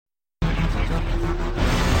Are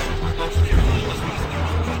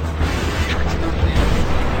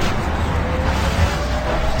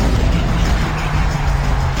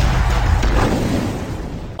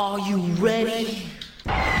you ready?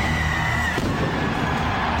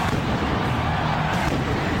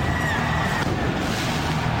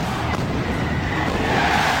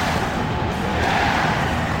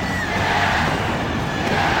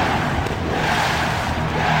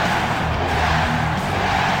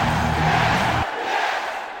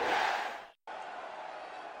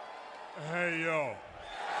 Hey, yo.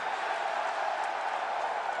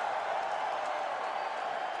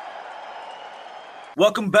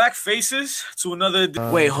 Welcome back, faces, to another.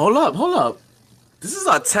 Wait, hold up. This is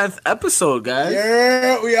our 10th episode, guys.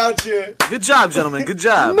 Yeah, we out here. Good job, gentlemen. Good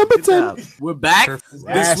job. Number Good 10. job. We're back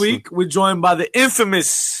this week. We're joined by the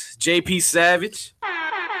infamous JP Savage.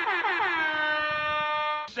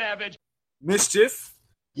 Mischief.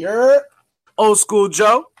 Yeah. Old School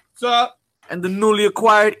Joe. What's up? And the newly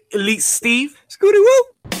acquired Elite Steve. Scooty Woo.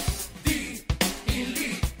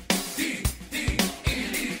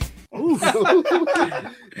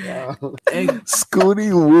 And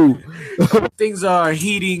Scooty Woo. things are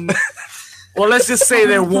heating. Well, let's just say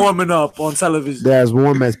they're warming up on television. They're as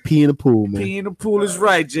warm as pee in the pool, man. Pee in the pool is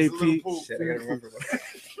right, JP.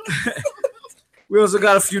 We also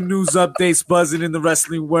got a few news updates buzzing in the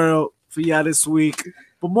wrestling world for y'all this week.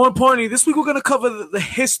 But more importantly, this week we're going to cover the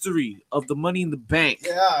history of the Money in the Bank.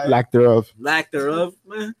 Yeah. Lack thereof,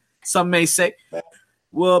 man. Some may say.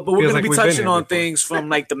 Well, but we're going to be touching on before. things from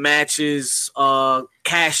like the matches,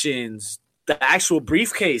 cash-ins, the actual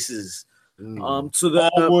briefcases, to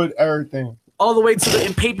the everything. all the way to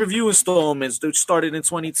the pay-per-view installments that started in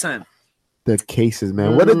 2010. The cases,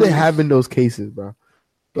 man. What did they have in those cases, bro?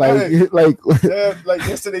 Like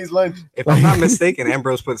yesterday's lunch. If I'm not mistaken,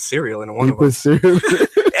 Ambrose put cereal in one You of them. put cereal.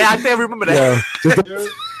 Yeah, I can't remember that.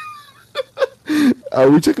 Yeah. Are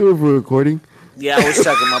we checking if we're recording? Yeah, I was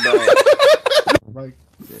checking my bad.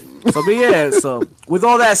 So with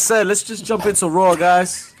all that said, let's just jump into Raw,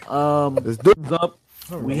 guys. Let's do it. Up.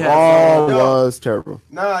 We have Raw was terrible.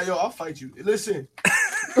 Nah, yo, I'll fight you. Listen.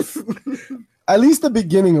 At least the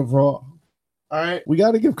beginning of Raw. All right. We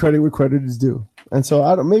got to give credit where credit is due. And so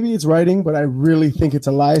I don't. Maybe it's writing, but I really think it's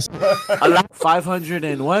a lie. 500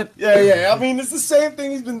 and what? Yeah. I mean, it's the same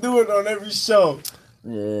thing he's been doing on every show.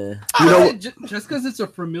 Yeah. Just because it's a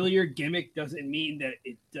familiar gimmick doesn't mean that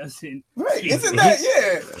it doesn't. Right? Isn't that?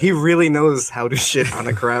 Yeah. He really knows how to shit on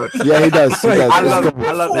a crowd. Yeah, he does. I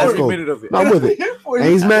love every minute of it. I'm with it. And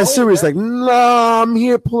he's mad serious. Like, nah, I'm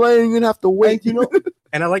here playing. You're gonna have to wait. You know.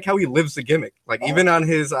 And I like how he lives the gimmick. Like even on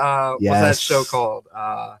his what's that show called?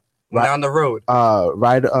 When they're on the road.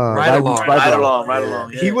 Ride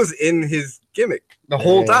along. Yeah. He was in his gimmick the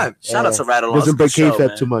whole time. Shout out to Ride Along. Doesn't break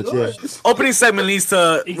kayfabe too much. Yeah. Opening segment leads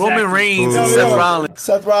to Roman Reigns and Seth Rollins.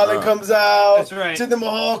 Seth Rollins comes out. That's right. Jinder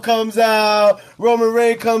Mahal comes out. Roman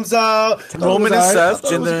Reigns comes out. Roman and Seth,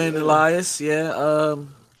 Jinder and Elias. Yeah.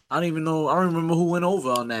 I don't even know. I don't remember who went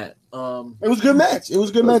over on that. It was a good match. It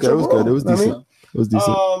was good. It was decent. It was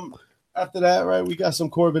decent. After that, right, we got some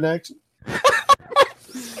Corbin action.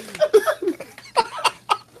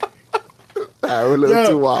 We're a little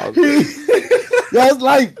too wild. That's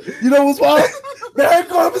like, you know what's wild? Baron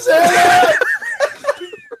Corbin's here.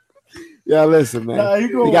 Yeah, listen, man. Nah, he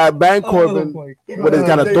got Baron Corbin, but he's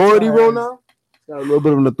got authority role now. He's got a little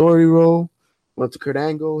bit of an authority role. Went to Kurt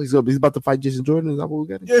Angle. He's about to fight Jason Jordan. Is that what we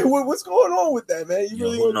got? Yeah, what's going on with that, man?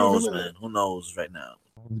 Who knows, man? Who knows right now?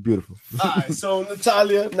 It's beautiful. All right, so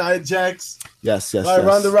Natalya, Nia Jax. Yes.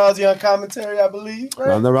 Ronda Rousey on commentary, I believe. Right?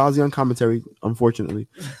 Ronda Rousey on commentary, unfortunately.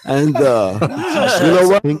 And you know what?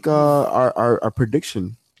 I think our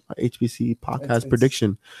prediction, our HBC podcast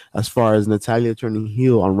prediction, as far as Natalya turning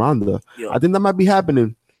heel on Ronda, I think that might be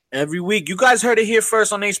happening every week. You guys heard it here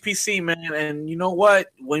first on HPC, man. And you know what?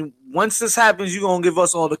 Once this happens, you're gonna give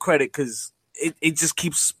us all the credit because it just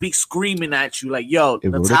keeps screaming at you like, yo,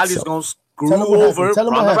 Natalya's gonna screw over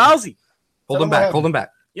Ronda Rousey. Hold him back.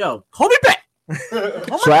 Yo, hold me back.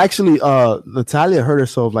 So actually, Natalya hurt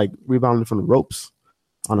herself like rebounding from the ropes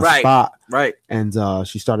on a spot, right? And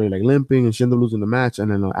she started like limping, and she ended up losing the match. And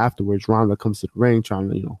then afterwards, Ronda comes to the ring trying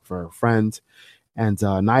to, for her friend, and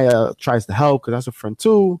Nia tries to help because that's her friend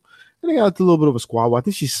too. And they got a little bit of a squabble. I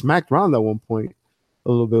think she smacked Ronda at one point. A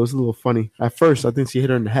little bit. It was a little funny. At first, I think she hit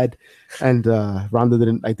her in the head, and Ronda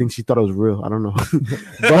didn't. I think she thought it was real. I don't know.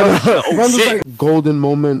 But Ronda's like golden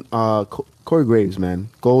moment. Corey Graves, man,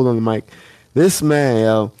 gold on the mic. This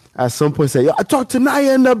man, at some point said, I talked to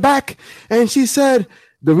Nia in the back, and she said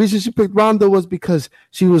the reason she picked Ronda was because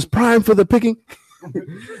she was primed for the picking.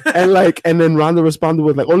 and then Ronda responded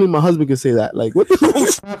with like, only my husband can say that. Like, what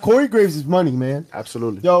the Corey Graves is money, man.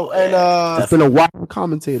 Absolutely. Yo, and it's been a wild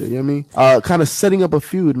commentator, you know what I mean? Kind of setting up a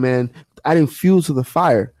feud, man, adding fuel to the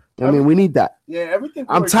fire. I mean, we need that. Yeah, everything.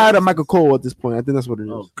 I'm tired of Michael Cole at this point. I think that's what it is.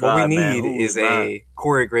 Oh, What we God, man. need is a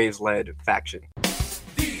Corey Graves led faction.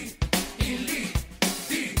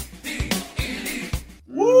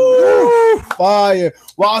 Woo! Fire.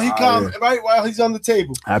 While he's on the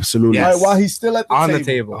table. Absolutely. Right, while he's still at the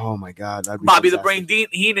table. Oh my God. Bobby the Brain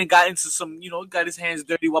Heenan got into some, got his hands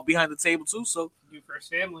dirty while behind the table too. So New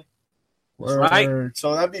first family. Right.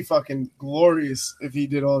 So that'd be fucking glorious if he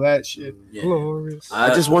did all that shit. Yeah. Glorious.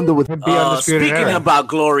 I just wonder with him speaking about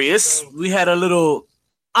glorious, we had a little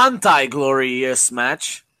anti-glorious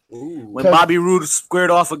match when Bobby Roode squared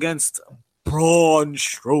off against Braun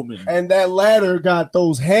Strowman. And that ladder got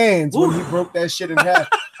those hands when he broke that shit in half.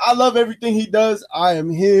 I love everything he does. I am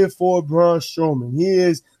here for Braun Strowman. He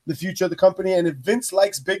is the future of the company. And if Vince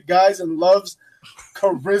likes big guys and loves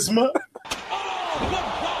charisma.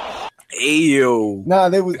 Ayo.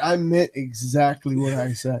 Nah, I meant exactly what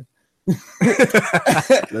I said.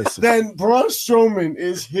 Then Braun Strowman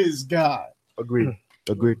is his guy. Agreed.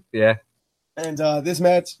 Yeah. And this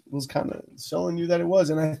match was kind of showing you that it was.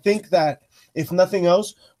 And I think that, if nothing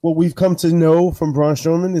else, what we've come to know from Braun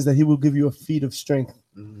Strowman is that he will give you a feat of strength.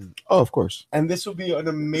 Oh, of course. And this will be an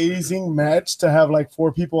amazing match to have like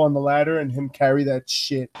 4 people on the ladder and him carry that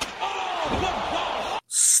shit.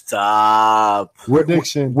 Stop.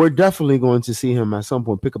 Prediction. We're definitely going to see him at some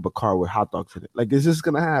point pick up a car with hot dogs in it. Like, is this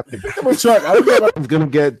going to happen? Pick up a truck. He's going to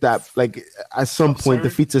get that, like, at some point, the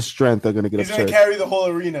feats of strength are going to get He's going to carry the whole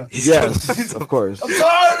arena. Yes, of course. I'm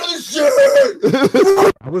tired of this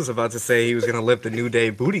shit. I was about to say he was going to lift the New Day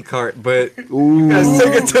booty cart, but Ooh. let's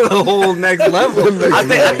take it to the whole next level.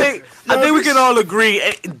 I think we can all agree.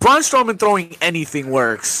 Braun Strowman throwing anything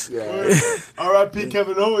works. Yeah. R.I.P.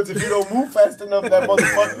 Kevin Owens. If you don't move fast enough, that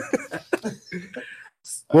motherfucker.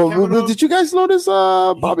 Well, did you guys notice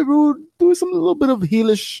Bobby Roode doing some little bit of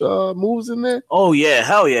heelish moves in there? Oh yeah,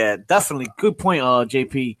 hell yeah, definitely. Good point,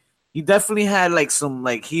 JP. He definitely had like some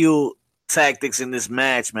like heel tactics in this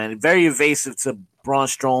match, man. Very evasive to Braun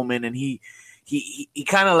Strowman, and he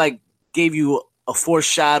kind of like gave you a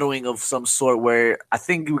foreshadowing of some sort where I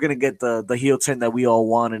think we're gonna get the heel turn that we all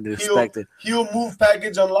wanted and expected. Heel move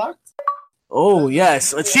package unlocked. Oh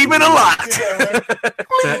yes, achievement unlocked.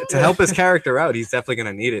 to help his character out, he's definitely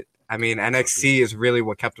gonna need it. I mean, NXT is really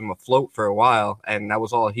what kept him afloat for a while, and that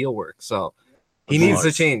was all heel work. So he needs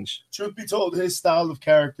to change. Truth be told, his style of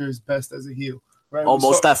character is best as a heel. Right? Oh,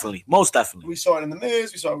 most definitely. We saw it in The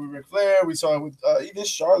Miz. We saw it with Ric Flair. We saw it with even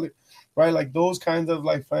Charlotte. Right, like those kinds of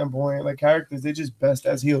like flamboyant like characters, they're just best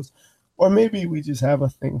as heels. Or maybe we just have a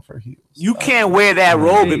thing for heels. You can't wear that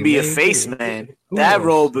robe and be a face, man. That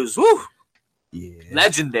robe is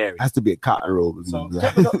legendary. Has to be a cotton robe. So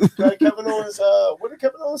Kevin Owens, what did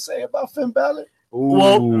Kevin Owens say about Finn Balor?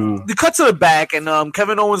 Well, the cut to the back, and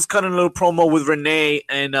Kevin Owens cutting a little promo with Renee,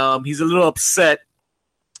 and he's a little upset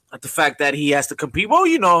at the fact that he has to compete. Well,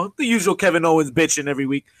 the usual Kevin Owens bitching every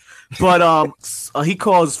week. But he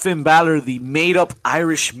calls Finn Balor the made-up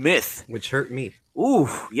Irish myth, which hurt me. Ooh,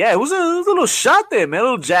 yeah, it was a little shot there, man, a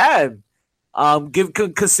little jab.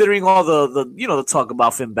 Considering all the talk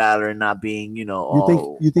about Finn Balor and not being, you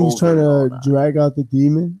think he's trying to drag out the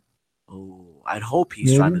demon? Oh, I'd hope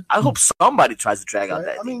he's trying to. I hope somebody tries to drag out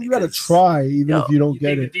that. I mean, you gotta try, even if you don't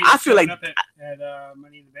get it. I feel like at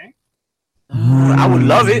Money in the Bank. I would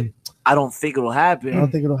love it. I don't think it'll happen.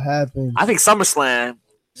 I think SummerSlam.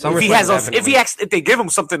 If they give him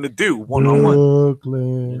something to do one-on-one.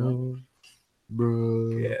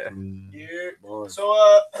 Brooklyn. Yeah. So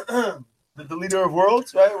the leader of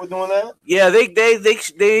worlds, right? We're doing that. Yeah, they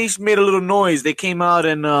made a little noise. They came out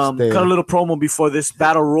and cut a little promo before this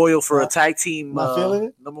battle royal for a tag team. Not feeling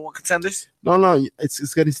it? Number 1 contenders. No,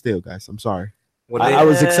 it's getting stale, guys. I'm sorry. I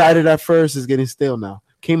was excited at first. It's getting stale now.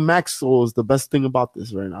 King Maxwell is the best thing about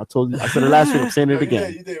this right now. I said it last week. I'm saying it again. Yeah,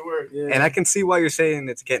 you did work. Yeah. And I can see why you're saying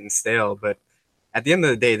it's getting stale, but at the end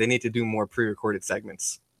of the day, they need to do more pre-recorded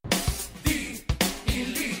segments.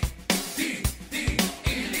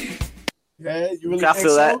 Yeah, you really I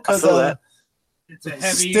feel that. It's a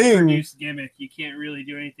heavy produced gimmick. You can't really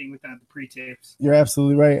do anything without the pre-tapes. You're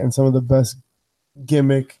absolutely right, and some of the best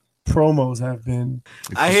gimmick promos have been.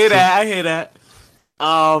 I hear that.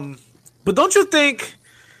 But don't you think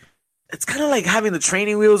it's kind of like having the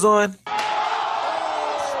training wheels on?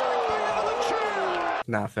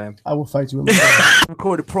 Nah, fam. I will fight you.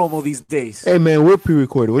 Recorded promo these days. Hey, man, we're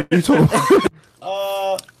pre-recorded. What are you talking about?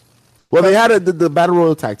 Well, they had the Battle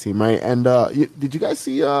Royal tag team, right? And did you guys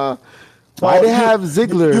see Why they have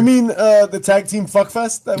Ziggler? You mean the tag team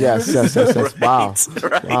fuckfest? Yes. Wow.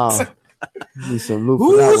 Right. Wow. Need some loot for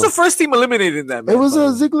Who that was the one. first team eliminated in that match? It was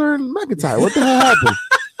Ziggler and McIntyre. What the hell happened?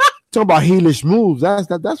 Talking about heelish moves. That's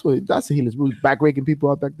a heelish move. Back-raking people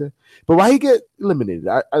out back there. But why he get eliminated?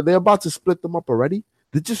 Are they about to split them up already?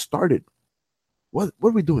 They just started. What are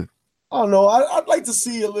we doing? I don't know. I'd like to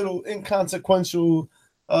see a little inconsequential,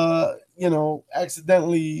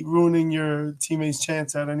 accidentally ruining your teammate's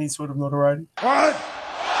chance at any sort of notoriety. What?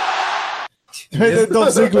 That Dolph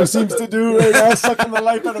Ziggler seems to do right now, sucking the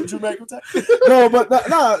life out of Drew McIntyre. No, but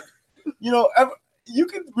you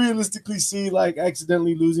can realistically see like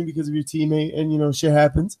accidentally losing because of your teammate, and shit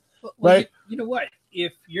happens, right? You know what?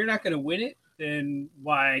 If you're not going to win it, then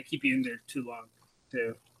why keep you in there too long,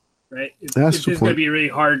 too? Right? If this is going to be a really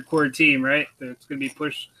hardcore team, right? That's going to be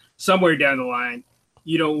pushed somewhere down the line.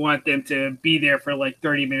 You don't want them to be there for like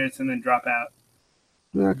 30 minutes and then drop out.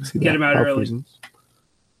 Yeah, I can see Get them out early. Reasons.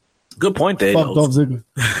 Good point there. Fuck Dolph Ziggler.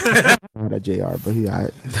 Not at JR, but he all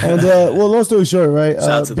right. And long story short, right? Shout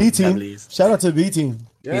out to B the team. Cavaliers. Shout out to B team.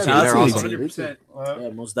 Yeah, Shout out they're to awesome. the team. 100%. Yeah,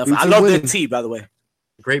 most definitely. I team love their winning. tea, by the way.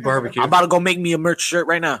 Great barbecue. I'm about to go make me a merch shirt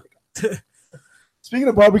right now. Speaking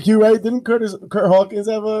of barbecue, right? Didn't Kurt Hawkins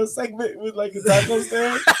have a segment with like a taco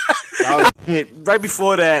stand? Right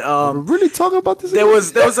before that, We're really talking about this? there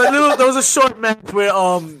was a short match where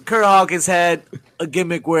Kurt Hawkins had a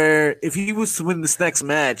gimmick where if he was to win this next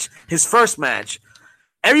match, his first match,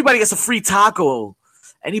 everybody gets a free taco,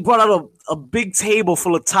 and he brought out a big table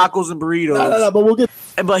full of tacos and burritos. No, but we'll get.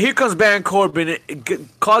 But here comes Baron Corbin.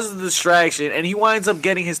 It causes a distraction, and he winds up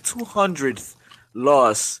getting his 200th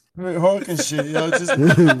loss. Hawkins shit,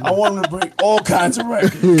 I want him to break all kinds of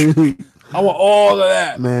records. I want all of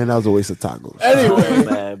that. Man, that was a waste of tacos. Anyway,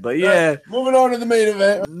 Man, but yeah, moving on to the main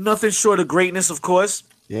event. nothing short of greatness, of course.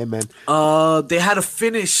 Yeah, man. They had a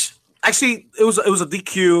finish. Actually, it was a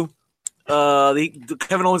DQ.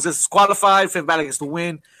 Kevin Owens gets disqualified. Finn Balor gets the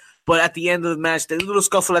win. But at the end of the match, there's a little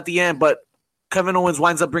scuffle at the end. But Kevin Owens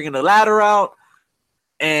winds up bringing the ladder out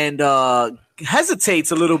and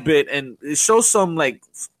hesitates a little bit, and it shows some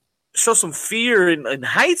fear in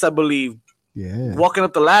heights, I believe. Yeah. Walking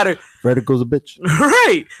up the ladder. Vertigo's a bitch.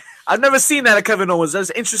 Right. I've never seen that at Kevin Owens. That's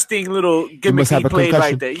an interesting little gimmick must have he a played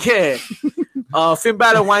concussion. right there. Yeah. Finn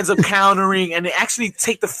Balor winds up countering, and they actually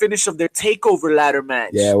take the finish of their takeover ladder match.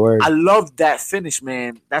 Yeah, word. I love that finish,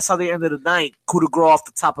 man. That's how they ended the night. Coup de grace off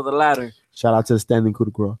the top of the ladder. Shout out to the standing coup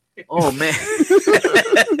de grace. Oh, man.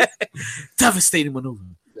 Devastating maneuver.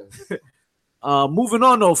 Moving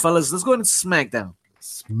on, though, fellas. Let's go into SmackDown.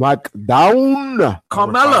 SmackDown.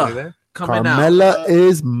 Carmella coming out. Carmella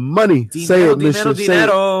is money. Say it, Mister. Say it.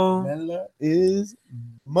 Dinero. Mella is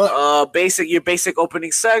money. Your basic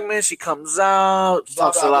opening segment. She comes out,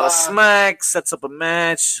 talks a lot of smack, sets up a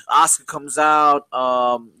match. Asuka comes out.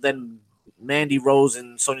 Then Mandy Rose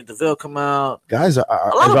and Sonya Deville come out. Guys, A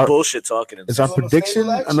lot of bullshit talking. is our prediction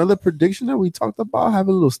another prediction that we talked about?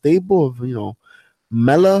 Having a little stable of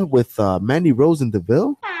Mella with Mandy Rose and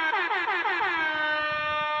Deville.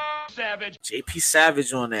 JP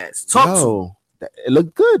Savage on that. Talk to him. It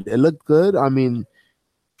looked good. It looked good. I mean,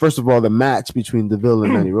 first of all, the match between Deville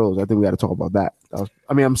and Mandy Rose. I think we got to talk about that.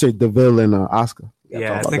 I'm saying Deville and Asuka.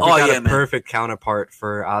 Yeah, I think we got a perfect counterpart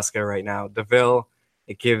for Asuka right now. Deville,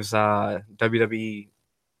 it gives WWE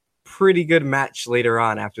pretty good match later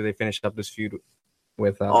on after they finish up this feud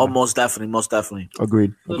with. Most definitely.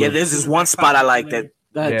 Agreed. Yeah, there's this one spot I like that.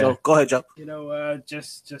 Go ahead, Joe. Go ahead, Joe.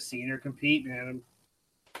 Just seeing her compete, man. I'm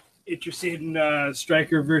interested in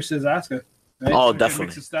Striker versus Asuka. Right? Oh, Good definitely.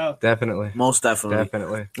 mix of style. Definitely. Most definitely.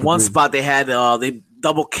 Definitely. One spot they had, they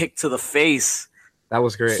double kicked to the face. That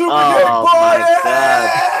was great. Super Oh kick my party!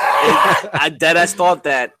 god! I deadass thought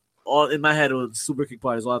that. All in my head, it was super kick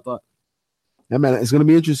party. Is all I thought. Yeah, man, it's gonna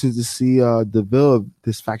be interesting to see Deville if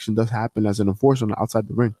this faction does happen as an enforcer outside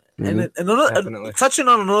the ring. You know what I mean? And Definitely. touching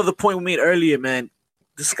on another point we made earlier, man.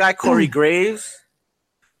 This guy Corey Graves,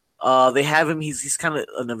 they have him. He's kind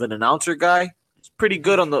of an announcer guy. He's pretty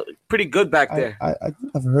good back there. I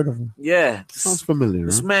think I've heard of him. Yeah, Sounds familiar.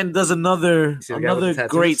 this Huh? man does another See the guy with the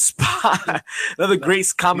great tattoos? spot, another great He's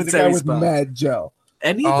the guy commentary with spot. mad gel.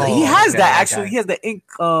 And he Oh, has okay, that that actually. guy. He has the Ink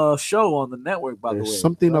show on the network, by the way. There's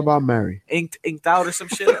something about Mary. Inked out or some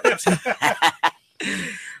shit.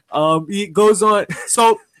 He goes on.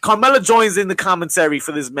 So Carmella joins in the commentary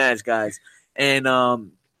for this match, guys, and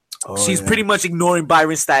she's pretty much ignoring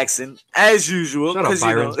Byron Staxton as usual. Shut up, 'cause,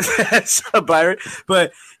 Byron. Shut up, Byron.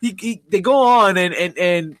 But they go on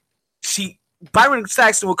and Byron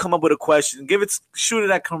Staxton will come up with a question, shoot it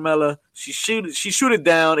at Carmella. She shoot it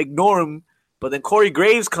down, ignore him, But then Corey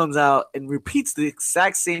Graves comes out and repeats the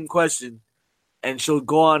exact same question, and she'll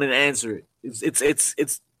go on and answer it.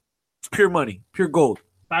 It's pure money, pure gold.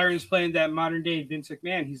 Byron's playing that modern day Vince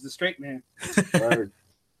McMahon. He's the straight man.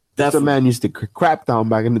 That's the man used to crap down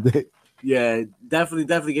back in the day. Yeah, definitely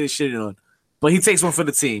getting shitted on. But he takes one for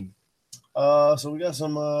the team. So we got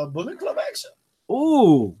some Bullet Club action.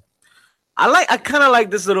 Ooh. I kind of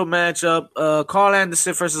like this little matchup. Carl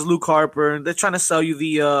Anderson versus Luke Harper. They're trying to sell you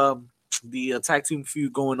the tag team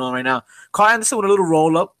feud going on right now. Carl Anderson with a little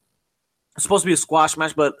roll up. It's supposed to be a squash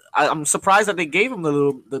match, but I'm surprised that they gave him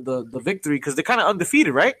the victory because they're kind of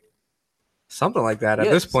undefeated, right? Something like that at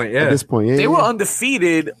this point. Yeah, at this point, yeah. They were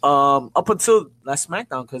undefeated up until last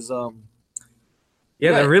SmackDown because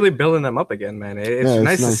they're really building them up again, man. It's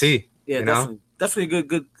nice to see. Yeah, definitely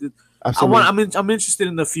good. Absolutely. I'm interested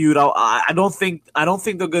in the feud. I don't think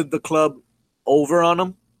they'll get the club over on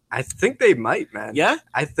them. I think they might, man. Yeah,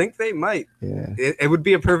 I think they might. Yeah, it would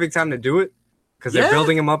be a perfect time to do it because they're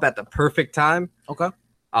building them up at the perfect time. Okay.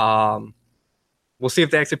 We'll see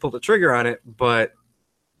if they actually pull the trigger on it, but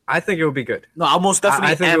I think it would be good. No, I'm most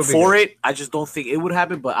definitely am for it. I just don't think it would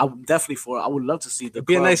happen, but I'm definitely for it. I would love to see It'd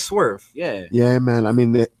be a nice swerve. Yeah. Yeah, man. I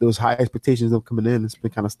mean, those high expectations of coming in, it's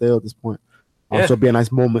been kind of stale at this point. So it'd be a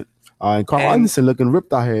nice moment. And Carl Anderson looking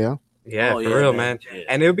ripped out here, yeah? Yeah, for real, man. Yeah.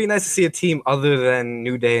 And it would be nice to see a team other than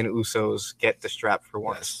New Day and Usos get the strap for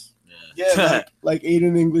once. Yeah, like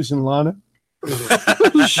Aiden English and Lana.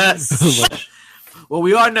 Well,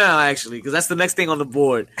 we are now, actually, because that's the next thing on the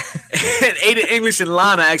board. And Aiden English and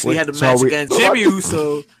Lana actually had the match against Jimmy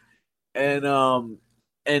Uso and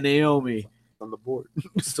Naomi on the board.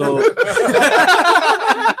 So I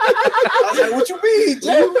was like, what you mean,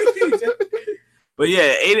 Jimmy? But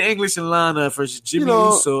yeah, Aiden English and Lana versus Jimmy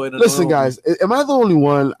Uso. And listen, guys, am I the only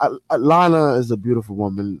one? Lana is a beautiful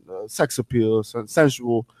woman, sex appeal,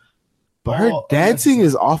 sensual, but her dancing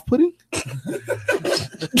is off-putting.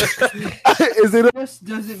 Is it? It just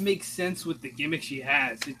doesn't make sense with the gimmick she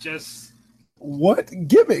has. It just what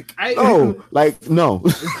gimmick? No.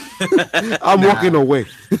 I'm walking away.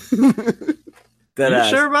 You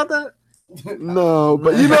sure about that? No,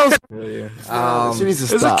 but she needs to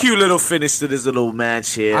There's stop. a cute little finish to this little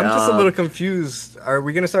match here. I'm just a little confused. Are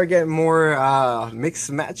we gonna start getting more mixed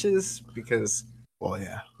matches? Because,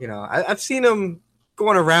 I've seen them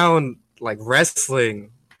going around like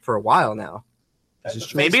wrestling for a while now.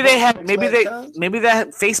 Maybe that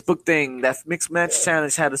Facebook thing, that mixed match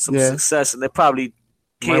challenge had some success, and they probably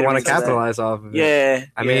might want to capitalize off of it. Yeah,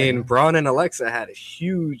 I mean, Braun and Alexa had a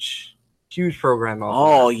huge program off.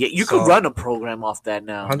 Oh yeah, you could run a program off that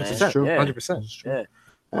now. 100%, 100%. Yeah.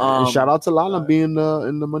 And shout out to Lana being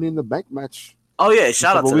in the Money in the Bank match. Oh yeah,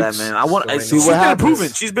 shout out to that, man. I want to see what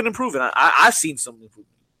happens. She's been improving. I've seen some improvement.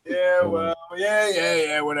 Yeah, well,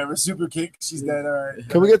 whatever. Super kick. She's dead. All right.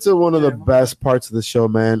 Can we get to one of the best parts of the show,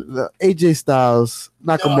 man? The AJ Styles,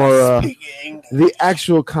 Nakamura, the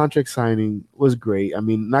actual contract signing was great. I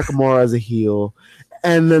mean, Nakamura as a heel,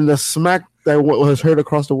 and then the smack that was heard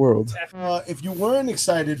across the world. If you weren't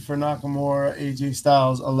excited for Nakamura, AJ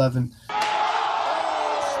Styles 11,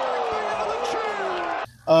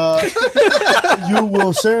 you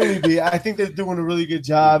will certainly be. I think they're doing a really good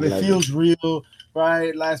job. It feels real,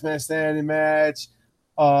 right? Last man standing match.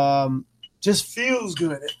 Just feels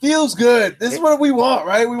good. It feels good. This is what we want,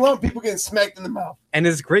 right? We want people getting smacked in the mouth. And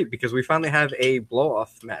it's great because we finally have a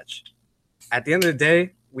blow-off match. At the end of the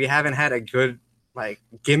day, we haven't had a good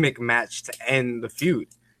gimmick match to end the feud.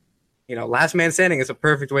 Last man standing is a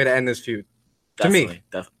perfect way to end this feud. Definitely.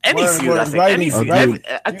 Any feud,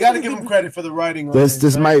 You got to give them credit for the writing.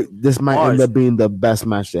 This might end up being the best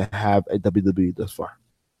match they have at WWE thus far.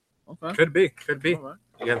 Okay. Could be. Right.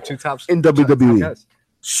 You have two tops in WWE.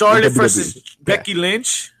 Charlotte versus Becky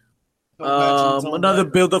Lynch. Another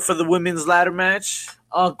build-up for the women's ladder match.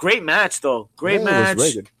 Great match, though. Great match.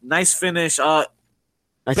 Nice finish. I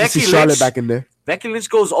can see Charlotte back in there. Becky Lynch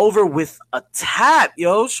goes over with a tap,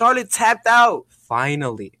 yo. Charlotte tapped out.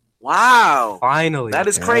 Finally. Wow. Finally. That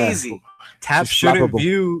is crazy. Tap shouldn't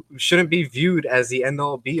be viewed as the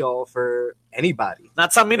end-all be-all for anybody. Now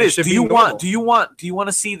tell me this. Do you want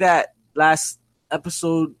to see that last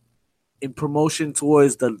episode in promotion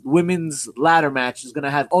towards the women's ladder match is going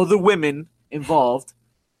to have other women involved?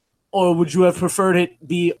 Or would you have preferred it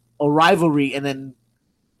be a rivalry and then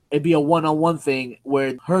it'd be a one-on-one thing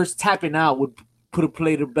where hers tapping out would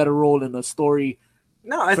play a better role in the story?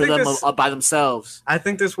 No, I think them by themselves. I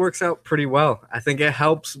think this works out pretty well. I think it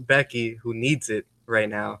helps Becky, who needs it right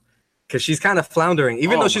now, because she's kind of floundering.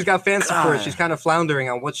 Even though she's got fan support, she's kind of floundering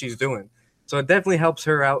on what she's doing. So it definitely helps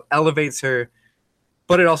her out, elevates her,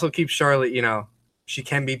 but it also keeps Charlotte, she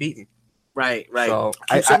can be beaten. Right. So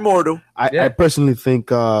Keeps her immortal. I personally think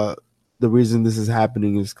the reason this is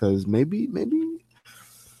happening is because maybe they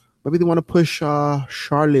want to push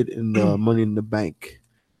Charlotte in the Money in the Bank,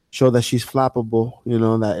 show that she's flappable,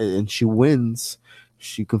 and she wins.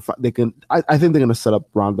 She can. They can. I think they're gonna set up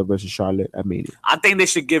Ronda versus Charlotte at Mania. I think they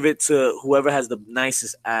should give it to whoever has the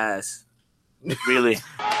nicest ass. Really.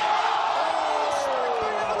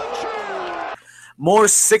 More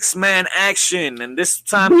 6-man action, and this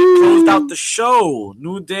time they closed out the show.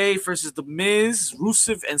 New Day versus The Miz,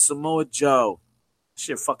 Rusev, and Samoa Joe.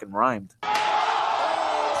 Shit fucking rhymed. I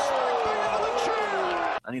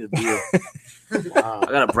need a deal. Wow.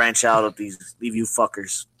 I gotta branch out of these leave you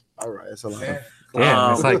fuckers. All right, that's a lot.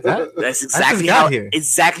 Damn, it's like that. That's exactly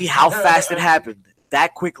how fast it happened.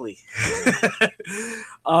 That quickly.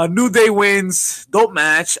 New Day wins. Dope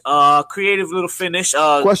match. Creative little finish.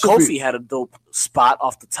 Kofi had a dope spot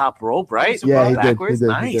off the top rope, right? Yeah, he backwards. Did.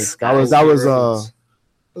 Nice. That was a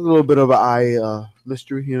little bit of an eye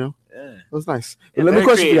mystery, Yeah. It was nice. Yeah, let me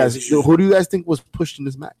question you guys. Who do you guys think was pushed in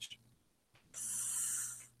this match?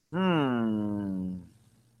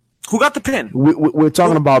 Who got the pin? We're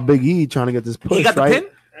talking about Big E trying to get this push. He got the right? pin?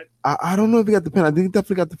 I don't know if he got the pin. I think he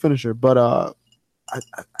definitely got the finisher, but I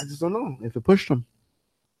just don't know if it pushed him.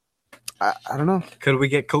 I don't know. Could we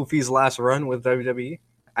get Kofi's last run with WWE?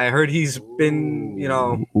 I heard he's been,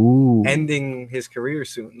 ending his career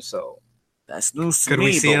soon. So that's news to could me.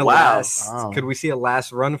 We see Could we see a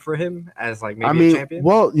last run for him as like maybe a champion?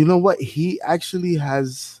 Well, you know what? He actually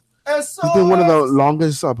has. He's been one of the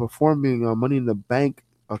longest performing Money in the Bank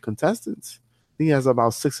contestants. I think he has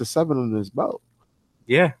about 6 or 7 on his belt.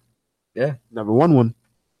 Yeah. Never won one.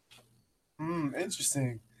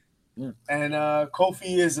 Interesting. And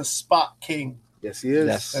Kofi is a spot king. Yes, he is.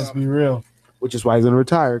 Yes. Let's be real. Which is why he's gonna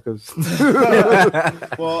retire. Because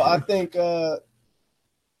well, I think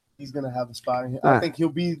he's gonna have a spot in here. I think he'll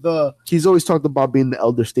be the. He's always talked about being the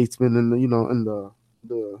elder statesman, and in the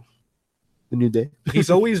New Day. He's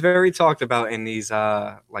always very talked about in these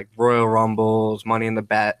like Royal Rumbles, Money in the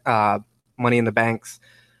Banks.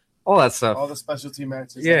 All that stuff. All the specialty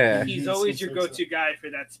matches. Yeah. He's always your go-to guy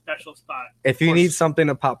for that special spot. If you need something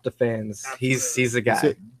to pop the fans, he's the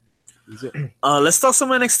guy. He's it. Let's talk some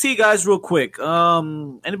NXT, guys, real quick.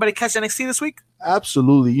 Anybody catch NXT this week?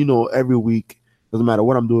 Absolutely. Every week, doesn't matter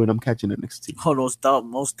what I'm doing, I'm catching NXT. Oh,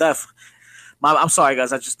 most def. I'm sorry,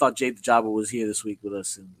 guys. I just thought Jade the Jobber was here this week with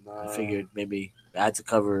us, and I figured maybe I had to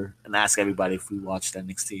cover and ask everybody if we watched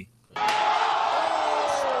NXT.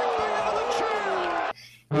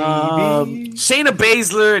 Shayna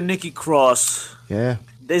Baszler and Nikki Cross. Yeah.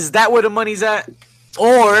 Is that where the money's at?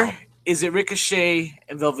 Or is it Ricochet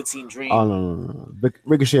and Velveteen Dream? Oh, no.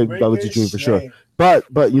 Ricochet and Velveteen Dream for sure.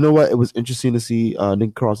 But you know what? It was interesting to see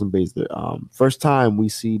Nikki Cross and Baszler. First time we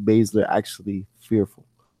see Baszler actually fearful.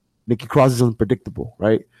 Nikki Cross is unpredictable,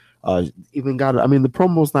 right? The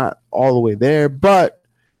promo's not all the way there, but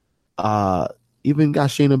even got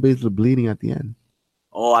Shayna Baszler bleeding at the end.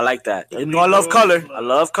 Oh, I like that. I love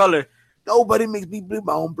color. Nobody makes me bleed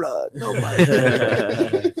my own blood. Nobody.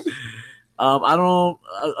 I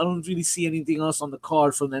don't really see anything else on the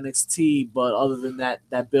card from NXT, but other than that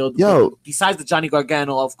build. Besides the Johnny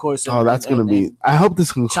Gargano, of course. That's gonna be. I hope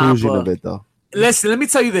this conclusion Ciampa. of it though. Listen, let me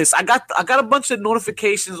tell you this. I got a bunch of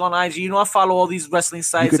notifications on IG. I follow all these wrestling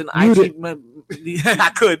sites and IG.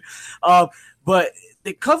 I could, but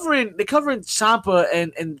they're covering Ciampa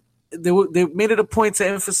and they made it a point to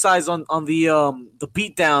emphasize on the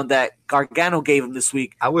beatdown that Gargano gave him this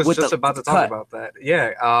week. I was just about to talk about that.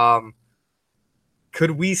 Yeah.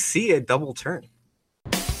 Could we see a double turn?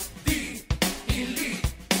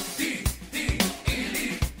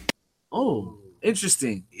 Oh,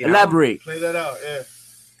 interesting. Elaborate. Play that out. Yeah.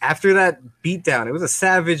 After that beatdown, it was a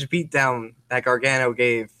savage beatdown that Gargano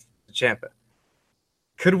gave to Ciampa.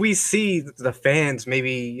 Could we see the fans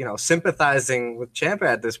maybe, sympathizing with Ciampa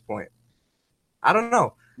at this point? I don't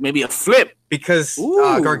know. Maybe a flip. Because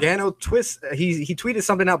Gargano he tweeted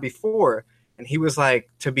something out before, and he was like,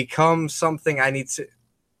 to become something,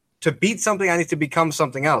 to beat something, I need to become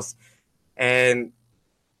something else. And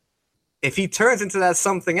if he turns into that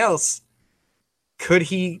something else, could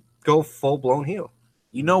he go full-blown heel?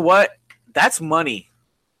 You know what? That's money.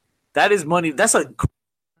 That is money. That's a...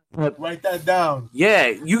 Write that down. Yeah,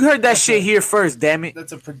 you heard that shit here first, damn it.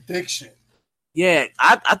 That's a prediction. Yeah,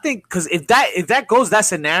 I think because if that goes that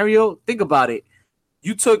scenario, think about it.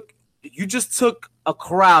 You just took a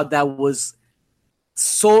crowd that was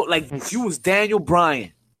so like you was Daniel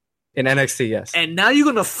Bryan in NXT, yes, and now you're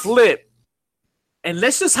gonna flip. And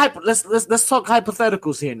let's talk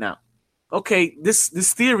hypotheticals here now. Okay, this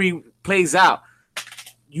theory plays out.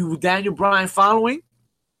 you Daniel Bryan following,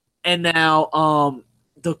 and now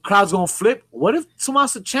the crowd's gonna flip. What if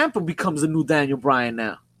Tommaso Ciampa becomes the new Daniel Bryan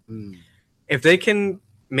now? If they can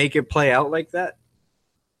make it play out like that,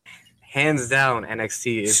 hands down,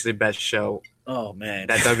 NXT is the best show. Oh man,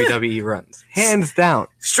 that WWE runs, hands down.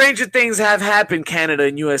 Stranger things have happened, Canada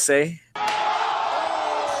and USA.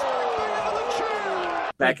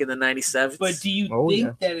 Back in the 97. But do you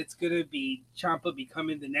think that it's going to be Ciampa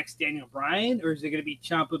becoming the next Daniel Bryan, or is it going to be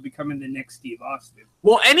Ciampa becoming the next Steve Austin?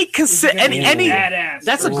 Well, any that's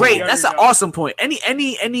an awesome point.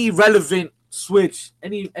 Any relevant switch,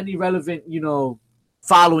 any relevant,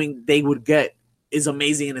 following they would get is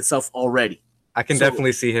amazing in itself already. I can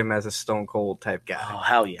definitely see him as a Stone Cold type guy. Oh,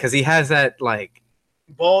 hell yeah. Because he has that, like,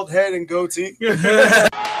 bald head and goatee.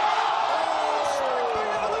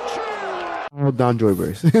 Don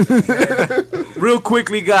Joyberries. Real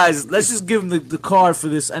quickly, guys, let's just give him the card for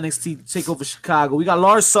this NXT TakeOver Chicago. We got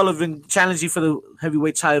Lars Sullivan challenging for the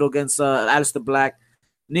heavyweight title against Aleister Black.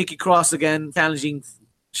 Nikki Cross again challenging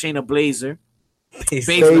Shayna Baszler.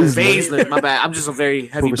 Baszler, my bad. I'm just a very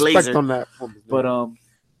heavy blazer. On that.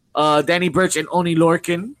 But Danny Burch and Oni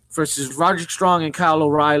Lorcan versus Roderick Strong and Kyle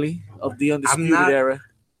O'Reilly of the Undisputed Era.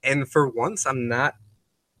 And for once, I'm not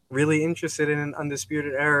really interested in an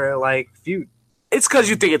Undisputed Era like feud. It's because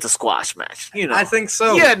you think it's a squash match, I think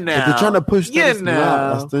so. Yeah, no. They're trying to push this.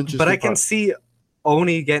 That's the interesting but I can part. see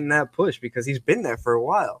Oni getting that push because he's been there for a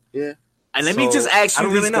while. Yeah. And let me just ask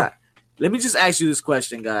you this. Let me just ask you this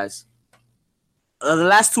question, guys. The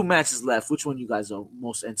last two matches left, which one you guys are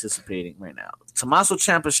most anticipating right now? Tommaso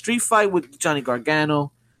Ciampa street fight with Johnny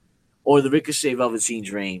Gargano, or the Ricochet Velveteen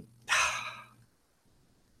Dream?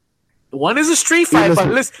 One is a street fight, but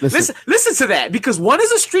listen to that, because one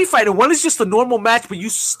is a street fight and one is just a normal match, but you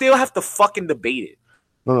still have to fucking debate it.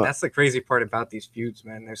 That's the crazy part about these feuds,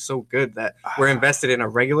 man. They're so good that we're invested in a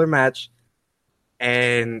regular match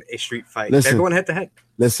and a street fight. They're going head to head.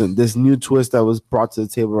 Listen, this new twist that was brought to the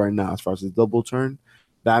table right now, as far as the double turn,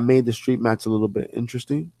 that made the street match a little bit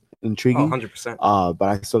intriguing. 100%. But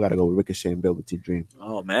I still got to go with Ricochet and Velveteen Dream.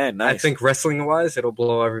 Oh man, nice. I think wrestling-wise, it'll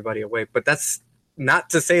blow everybody away. But that's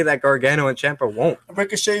not to say that Gargano and Ciampa won't.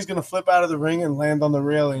 Ricochet's going to flip out of the ring and land on the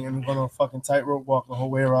railing and go on a fucking tightrope walk the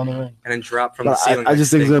whole way around the ring. And then drop from the ceiling. I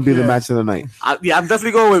just think it's going to be the match of the night. I'm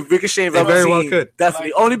definitely going with Ricochet and Velveteen. Very well could.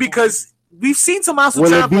 Definitely. Only because we've seen Tommaso Ciampa.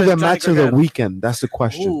 Will it be the match of the weekend? That's the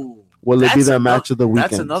question. Ooh, Will it be the match of the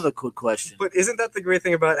weekend? That's another good question. But isn't that the great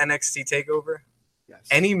thing about NXT TakeOver? Yes.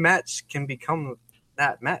 Any match can become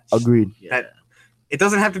that match. Agreed. It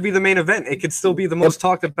doesn't have to be the main event. It could still be the most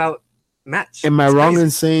talked about match. Am I wrong in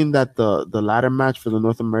saying that the ladder match for the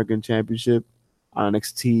North American Championship on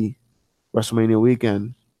NXT WrestleMania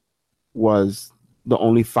weekend was the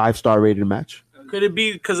only 5-star rated match? Could it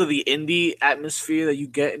be because of the indie atmosphere that you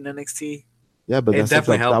get in NXT? Yeah, but it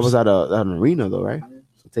definitely helps. That was at an arena, though, right?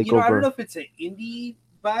 So I don't know if it's an indie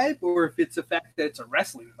vibe or if it's the fact that it's a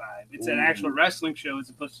wrestling vibe. It's an actual wrestling show as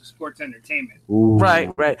opposed to sports entertainment. Ooh. Right.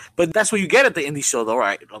 But that's what you get at the indie show, though,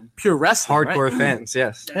 right? Pure wrestling. Hardcore fans,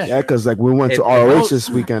 yes. Yeah, because we went to ROH this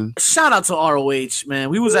weekend. Shout out to ROH, man.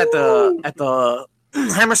 We was at the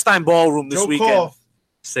Hammerstein Ballroom this weekend.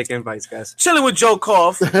 Sick invites, guys. Chilling with Joe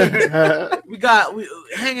Koff. we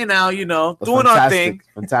hanging out, doing our thing.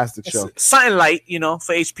 Fantastic show. Something light,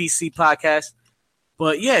 for HPC podcast.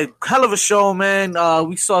 But yeah, hell of a show, man.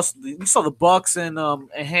 We saw the Bucks and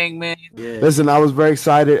Hangman. Yeah. Listen, I was very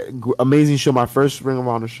excited. Amazing show. My first Ring of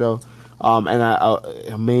Honor show. And I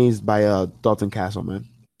amazed by Dalton Castle, man.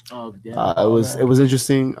 Oh, yeah. It was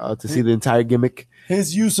interesting to see the entire gimmick.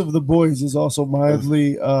 His use of the boys is also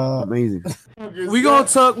mildly amazing. We're gonna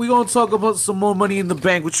talk about some more Money in the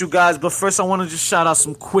Bank with you guys, but first I want to just shout out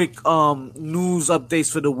some quick news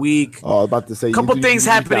updates for the week. Oh, I was about to say couple things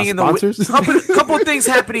happening in the couple things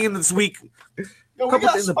happening in this week. Couple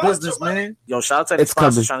things in the business, man. Yo, shout out to the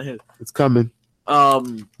sponsors trying to hit. It's coming.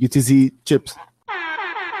 UTC chips.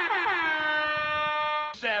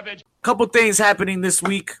 Savage. Couple things happening this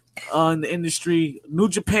week in the industry. New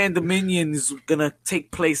Japan Dominion is gonna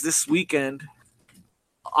take place this weekend.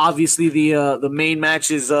 Obviously, the main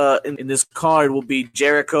matches in this card will be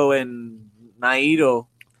Jericho and Naito.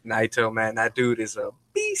 Naito, man, that dude is a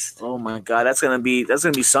beast. Oh my god, that's gonna be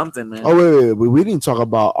something, man. Oh wait, we didn't talk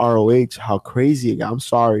about ROH. How crazy it got. I'm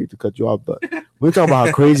sorry to cut you off, but we talk about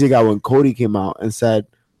how crazy it got when Cody came out and said,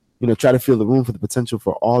 try to fill the room for the potential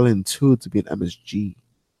for All In 2 to be an MSG.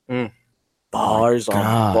 Bars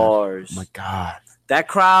on bars. Oh my god, that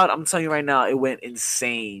crowd! I'm telling you right now, it went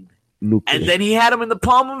insane. And then he had him in the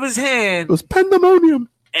palm of his hand. It was pandemonium.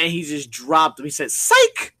 And he just dropped him. He said,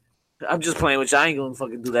 "Psych!" I'm just playing with you. I ain't gonna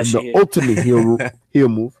fucking do that shit. The ultimate hero. He'll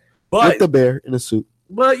move. But with the bear in a suit.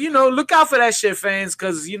 But look out for that shit, fans,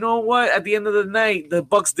 because you know what? At the end of the night, the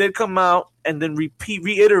Bucks did come out and then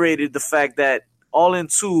reiterated the fact that All In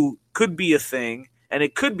 2 could be a thing, and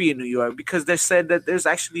it could be in New York because they said that there's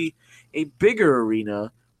actually a bigger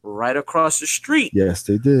arena right across the street. Yes,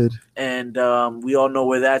 they did. And we all know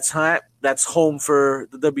where that's at. That's home for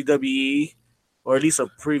the WWE, or at least a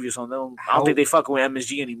previous one. I don't think they fucking with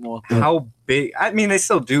MSG anymore. How big? I mean, they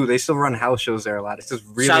still do. They still run house shows there a lot. It's just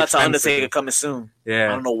really Shout out expensive. to Undertaker coming soon. Yeah. I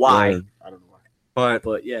don't know why. I don't know why.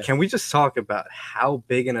 But yeah. Can we just talk about how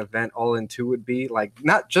big an event All In 2 would be? Like,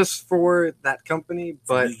 not just for that company,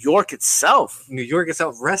 but New York itself.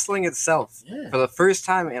 Wrestling itself. Yeah. For the first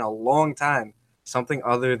time in a long time, something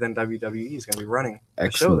other than WWE is going to be running a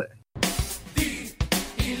show Excellent. there.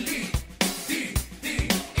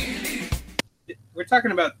 We're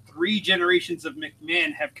talking about 3 generations of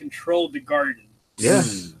McMahon have controlled the Garden. Yeah.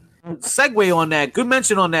 Segue on that. Good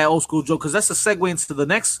mention on that, Old School Joe, because that's a segue into the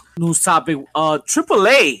next news topic.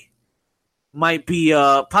 AAA might be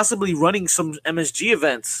possibly running some MSG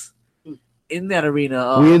events in that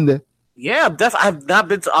arena. We in there. Yeah, I've not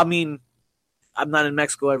been to. I mean, I'm not in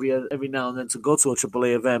Mexico every now and then to go to a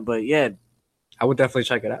AAA event, but yeah, I would definitely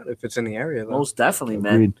check it out if it's in the area, though. most definitely,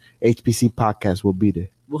 man. Agreed. HPC podcast will be there.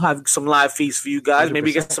 We'll have some live feeds for you guys. 100%.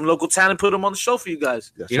 Maybe get some local talent, put them on the show for you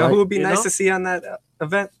guys. That's You know right. who would be You nice know? to see on that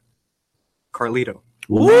event? Carlito.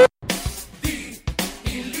 Woo!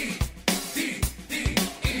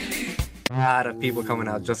 A lot of people coming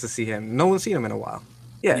out just to see him. No one's seen him in a while.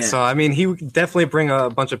 Yeah, Yeah. so I mean, he would definitely bring a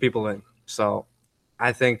bunch of people in. So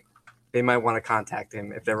I think they might want to contact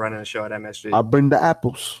him if they're running a show at MSG. I'll bring the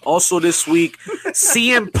apples. Also this week,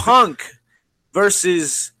 CM Punk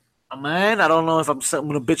versus Aman. I don't know if I'm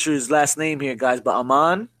going to butcher his last name here, guys, but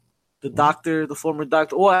Aman, the doctor, the former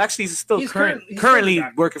doctor. Well, actually, he's still He's currently currently the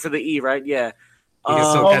doctor. working for the E, right? Yeah. He can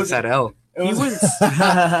still catch that L. It He was, wins.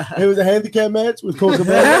 it was a handicap match with Cole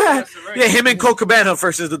Cabana. That's right. Yeah, him and Cole Cabana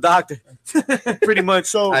versus the doctor. Pretty much.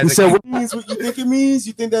 So I you think- said, what means what you think it means?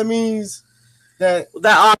 You think that means that,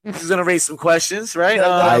 That obviously is going to raise some questions, right?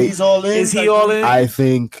 that he's all in? Is he Like, all in? I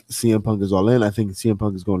think CM Punk is all in. I think CM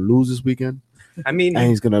Punk is going to lose this weekend, I mean, and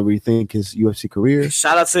he's going to rethink his UFC career.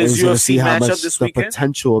 Shout out to And his he's going to UFC see how much matchup this the weekend.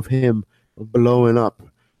 potential of him blowing up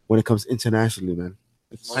when it comes internationally, man.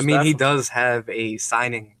 I mean, he does have a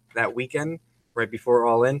signing that weekend right before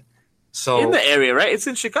All In. So in the area, right? It's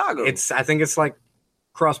in Chicago. I think it's like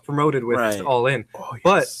cross promoted with Right. All In.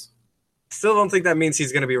 But still don't think that means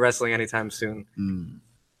he's going to be wrestling anytime soon.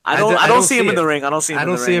 I I don't see him see in the it. ring. I don't see him. I in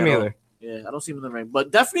don't the see ring him at all. either. Yeah, I don't see him in the ring,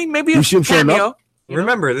 but definitely maybe You a see him showing cameo. up? You know?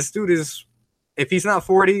 Remember, this dude is, if he's not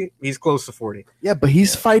 40, he's close to 40. Yeah, but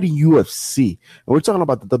he's fighting UFC. And we're talking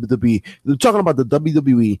about the WWE. We're talking about the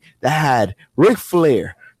WWE that had Ric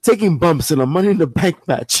Flair taking bumps in a Money in the Bank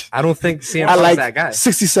match I don't think CM at Punk's like that guy.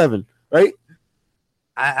 67, right?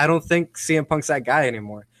 I don't think CM Punk's that guy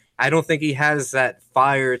anymore. I don't think he has that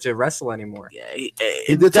fire to wrestle anymore. Yeah, He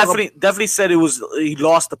he did talk definitely said he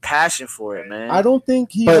lost the passion for it, man. I don't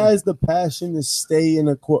think he But- has the passion to stay in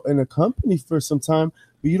a company for some time.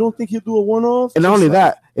 But you don't think he'll do a one-off? And not Just only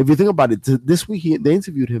like- that, if you think about it, this week they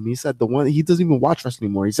interviewed him. He said he doesn't even watch wrestling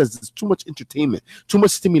anymore. He says it's too much entertainment, too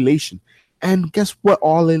much stimulation. And guess what?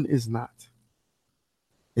 All In is not.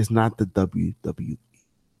 It's not the WWE.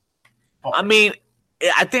 I mean,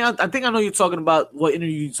 I think I know you're talking about what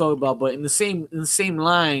interview you're talking about, but in the same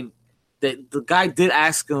line, that the guy did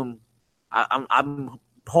ask him. I'm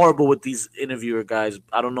horrible with these interviewer guys.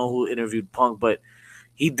 I don't know who interviewed Punk, but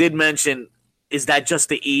he did mention, is that just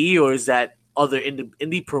the E or is that other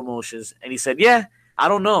indie promotions? And he said, yeah, I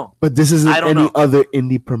don't know. But this isn't I don't any know. other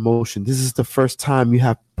indie promotion. This is the first time you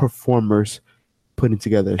have performers putting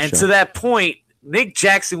together a And show. to that point, Nick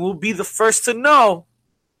Jackson will be the first to know.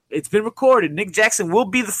 It's been recorded. Nick Jackson will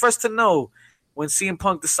be the first to know when CM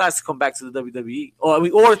Punk decides to come back to the WWE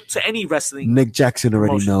or to any wrestling. Nick Jackson already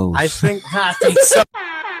promotion. knows. I think I think so.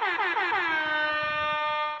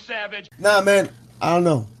 Nah, man, I don't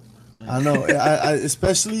know. I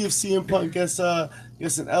especially if CM Punk gets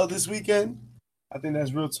an L this weekend. I think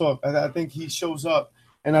that's real talk. I think he shows up,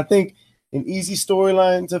 and I think an easy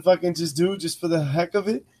storyline to fucking just do, just for the heck of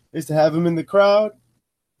it, is to have him in the crowd,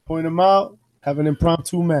 point him out, have an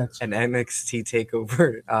impromptu match. an NXT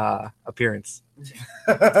takeover appearance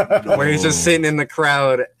where he's just sitting in the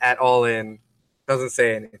crowd at All In, doesn't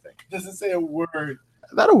say anything. Doesn't say a word.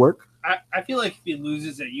 That'll work. I feel like if he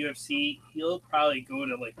loses at UFC, he'll probably go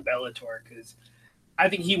to like Bellator because I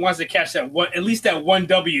think he wants to catch that one, at least that one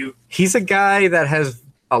W. He's a guy that has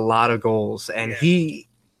a lot of goals, and he's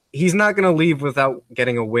not going to leave without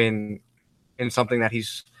getting a win in something that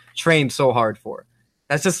he's trained so hard for.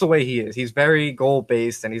 That's just the way he is. He's very goal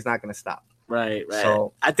based, and he's not going to stop. Right.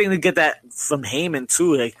 So I think they get that from Heyman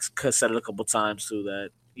too. Like said it a couple times too. That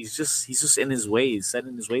he's just in his ways, set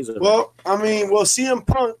in his ways. Well, CM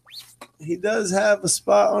Punk, he does have a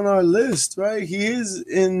spot on our list, right? He is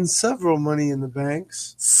in several Money in the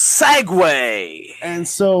Banks. Segue. And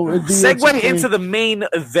so segue into the main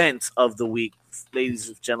event of the week, ladies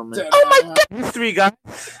and gentlemen. Oh my God! History, guys.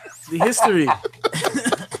 The history.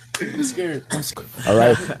 I'm scared. All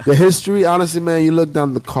right. The history, honestly, man, you look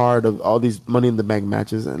down the card of all these Money in the Bank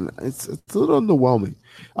matches, and it's a little underwhelming.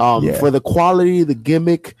 For the quality, the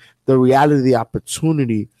gimmick, the reality, the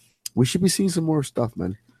opportunity, we should be seeing some more stuff,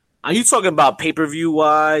 man. Are you talking about pay-per-view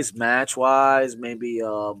wise, match wise, maybe?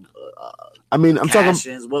 I'm talking.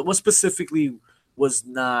 What specifically was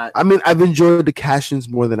not? I mean, I've enjoyed the cash-ins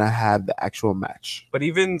more than I have the actual match. But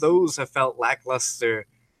even those have felt lackluster,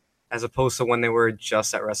 as opposed to when they were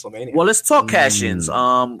just at WrestleMania. Well, let's talk cash-ins.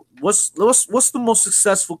 What's the most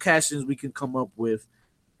successful cash-ins we can come up with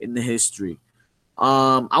in the history?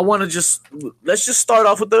 Let's just start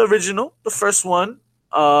off with the original, the first one.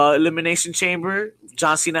 Elimination Chamber.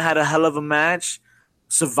 John Cena had a hell of a match.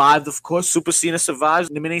 Survived, of course. Super Cena survives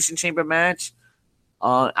Elimination Chamber match.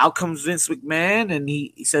 Out comes Vince McMahon, and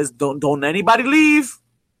he says, "Don't anybody leave.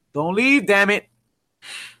 Don't leave, damn it."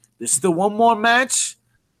 There's still one more match.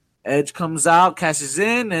 Edge comes out, cashes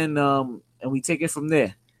in, and we take it from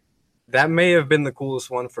there. That may have been the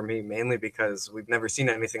coolest one for me, mainly because we've never seen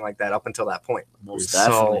anything like that up until that point. Most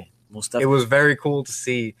definitely. It was very cool to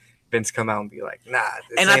see Vince come out and be like, "Nah,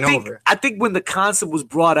 this ain't over." I think when the concept was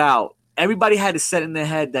brought out, everybody had it set in their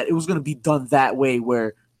head that it was going to be done that way,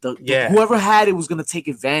 where whoever had it was going to take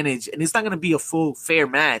advantage, and it's not going to be a full fair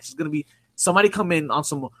match. It's going to be somebody come in on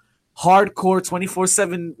some hardcore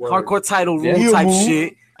 24/7 hardcore title rule type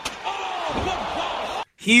shit,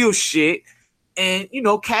 heel shit, and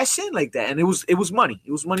cash in like that. And it was money.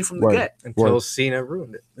 It was money from the get until Cena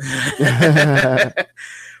ruined it.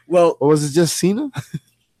 Well, or was it just Cena?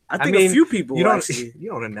 I mean, a few people. You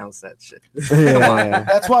don't announce that shit.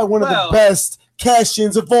 That's why one of the best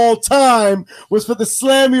cash-ins of all time was for the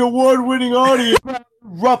Slammy Award-winning audience.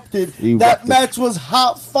 Erupted. That match was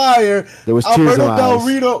hot fire. There was tears in my eyes.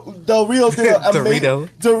 Del Rio did Dorito.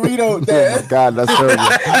 Oh my God, that's terrible.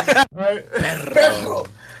 Perro,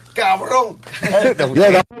 cabrón.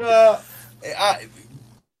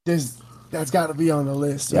 That's got to be on the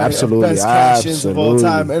list. Right? Absolutely, best cash-ins of all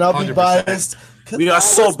time, and I'll 100%. Be biased. We are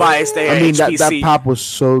so biased there. That pop was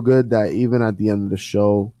so good that even at the end of the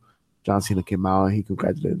show, John Cena came out and he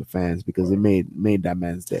congratulated the fans because it made that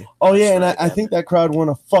man's day. Oh yeah, and I think that crowd won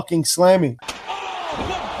a fucking Slammy.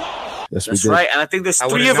 Yes, that's right, and I think there's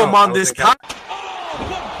 3 of them on this pod.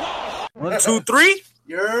 1, 2, 3.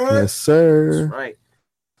 Yes, sir. That's right.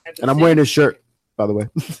 And I'm wearing this shirt, by the way.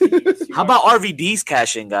 How about RVD's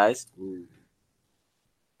cash in, guys?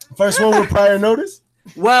 First one with prior notice?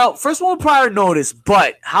 Well, first one with prior notice,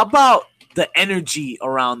 but how about the energy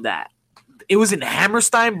around that? It was in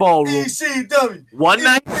Hammerstein Ballroom. ECW. One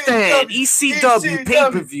night stand. ECW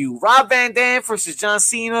pay-per-view. Rob Van Dam versus John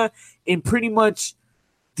Cena in pretty much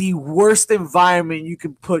the worst environment you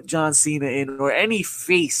can put John Cena in, or any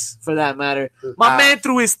face for that matter. My man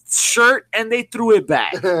threw his shirt and they threw it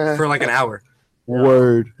back. For like an hour.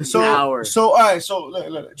 Word. So all right,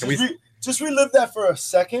 just relive that for a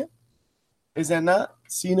second. Is that not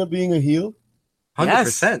Cena being a heel?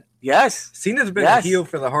 100%. Yes. Cena's been a heel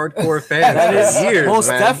for the hardcore fans. That is years, most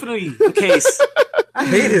man. Definitely the case. I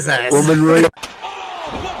hate his ass. Woman Ray.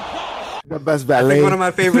 The best ballet. I think one of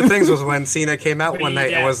my favorite things was when Cena came out one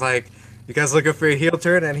night and was like, "You guys looking for a heel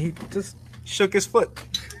turn?" And he just shook his foot.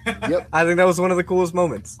 Yep. I think that was one of the coolest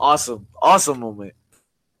moments. Awesome moment.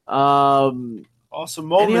 Awesome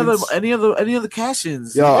moments. Any other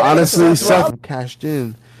cash-ins? Yo, honestly, Seth cashed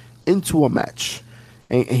in into a match,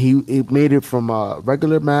 and he made it from a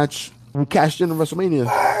regular match. He cashed in WrestleMania,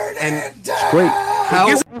 and it's great. How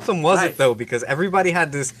awesome was it though? Because everybody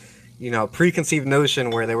had this, preconceived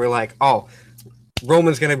notion where they were like, "Oh,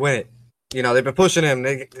 Roman's gonna win it." They've been pushing him.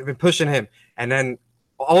 They've been pushing him, and then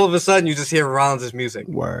all of a sudden you just hear Rollins' music.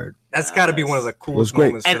 Word. That's got to be one of the coolest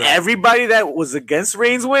moments. And everybody that was against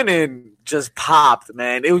Reigns winning just popped,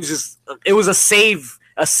 man. It was a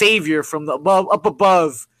savior from the up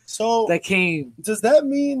above. So that came. Does that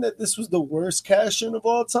mean that this was the worst cash-in of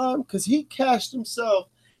all time? Because he cashed himself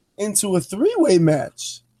into a 3-way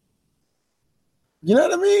match. You know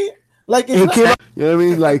what I mean? Like, you know what I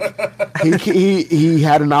mean? Like he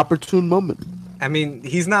had an opportune moment. I mean,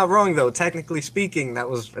 he's not wrong though. Technically speaking, that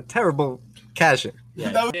was a terrible cash-in.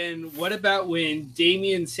 Yeah. And what about when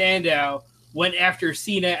Damian Sandow went after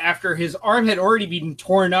Cena after his arm had already been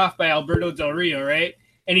torn off by Alberto Del Rio, right?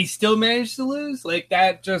 And he still managed to lose? Like,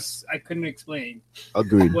 that just, I couldn't explain.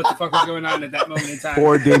 Agreed. What the fuck was going on at that moment in time.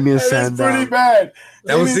 Poor Damien That's Sandow. pretty bad.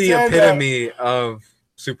 That was the epitome of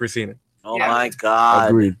Super Cena. Oh my God.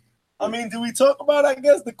 Agreed. I mean, do we talk about, I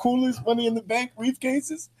guess, the coolest Money in the Bank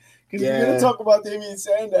briefcases? Because Yeah. we're going to talk about Damien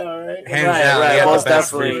Sandow, right? Hands Right, down, right, he had most the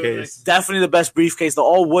best definitely. briefcase. Definitely the best briefcase. The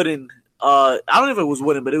all wooden. I don't know if it was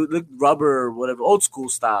wooden, but it looked rubber or whatever, old school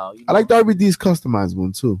style. I like the RBD's customized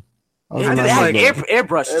one too. Yeah, they had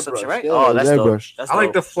airbrush or something, right? Yeah, Oh, that's dope. airbrush. That's I like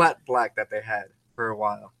dope. the flat black that they had for a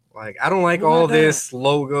while. Like, I don't like all this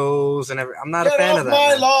logos and everything. I'm not a fan of that. My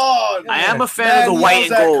man. lawn. I am a fan of the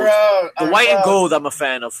white and gold. The white and gold, I'm a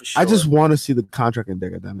fan of for sure. I just want to see the contract in there,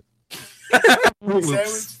 damn Sandwich?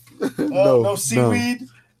 it. No seaweed?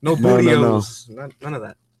 No No, no, no. bootios. None of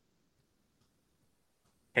that.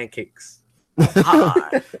 Pancakes. It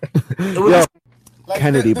was- Yo, Like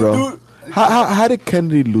Kennedy, bro. How did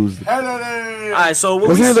Kennedy lose? Kennedy. All right, so what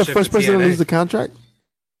Wasn't he the Ship first to person to TNA. lose the contract?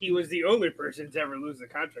 He was the only person to ever lose the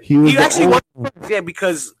contract. He was he the actually only- was, yeah,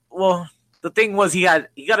 because the thing was he got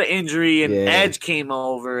an injury and Yeah. Edge came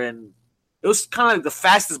over and it was kind of like the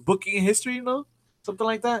fastest booking in history, something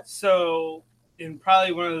like that. So, in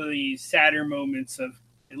probably one of the sadder moments of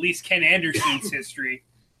at least Ken Anderson's history,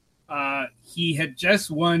 he had just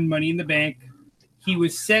won Money in the Bank. He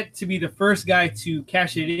was set to be the first guy to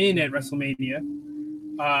cash it in at WrestleMania.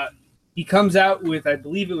 He comes out with, I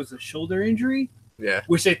believe it was a shoulder injury, Yeah.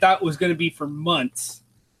 which they thought was going to be for months.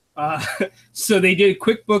 So they did a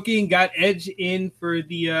quick booking, got Edge in for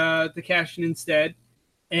the cash in instead,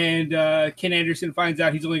 and Ken Anderson finds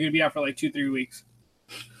out he's only going to be out for like 2-3 weeks.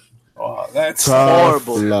 Oh, that's Tough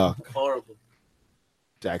horrible. luck. Horrible.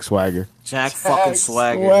 Jack Swagger. Jack fucking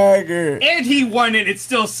Swagger. Swagger. And he won it. It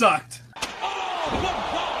still sucked.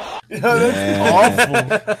 Yeah,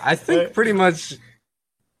 that's awful. I think pretty much.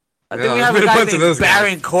 I think we Yeah, have there's a been a guy bunch of named those guys.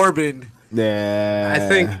 Baron Corbin. Yeah. I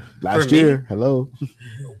think last for me- year. Hello.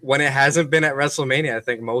 When it hasn't been at WrestleMania, I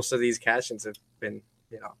think most of these cash-ins have been,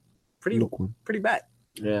 pretty Look one. bad.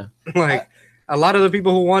 Yeah, Like, a lot of the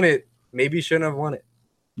people who won it maybe shouldn't have won it.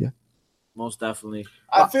 most definitely.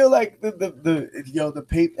 I feel like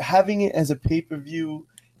having it as a pay-per-view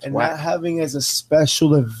and Whack. not having it as a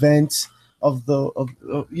special event of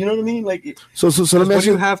you know what I mean? Like, So let me When ask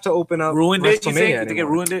you you. have to open up Ruined it? You WrestleMania think? You think it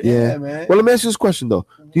anymore. ruined it? Yeah. man. Well, let me ask you this question though.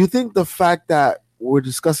 Do you think the fact that we're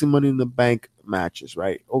discussing Money in the Bank matches,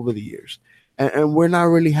 right, over the years, and we're not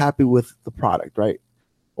really happy with the product, right?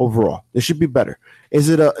 Overall, it should be better. Is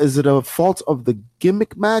it a fault of the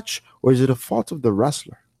gimmick match, or is it a fault of the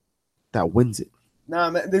wrestler that wins it? Nah,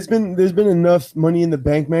 man. There's been enough Money in the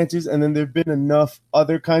Bank matches, and then there've been enough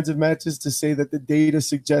other kinds of matches to say that the data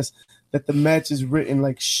suggests that the match is written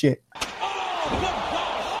like shit.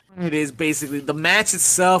 It is basically the match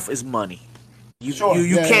itself is money. You Sure. you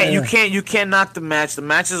Yeah, can't yeah, you can't knock the match. The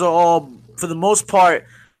matches are all for the most part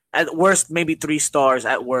at worst maybe 3 stars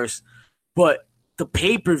at worst. But the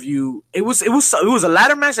pay-per-view, it was a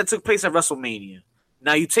ladder match that took place at WrestleMania.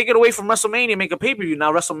 Now you take it away from WrestleMania, make a pay-per-view.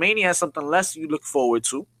 Now WrestleMania has something less you look forward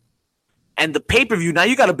to. And the pay-per-view, now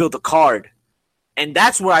you got to build a card. And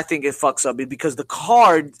that's where I think it fucks up, because the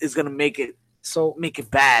card is going to make it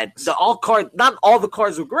bad. Not all the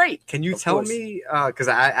cards are great. Can you Of tell course. me? Because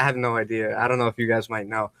I have no idea. I don't know if you guys might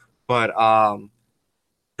know, but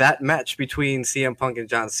that match between CM Punk and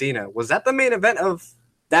John Cena, was that the main event of?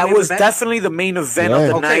 That main was event? definitely the main event of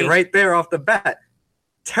the Okay, night. right there off the bat.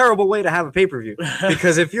 Terrible way to have a pay-per-view,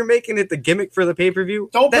 because if you're making it the gimmick for the pay-per-view,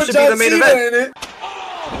 Don't that put should John be the main Cena event. in it.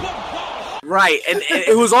 Right, and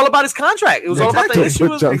it was all about his contract. It was all about the issue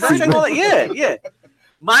with the contract. All that. Yeah.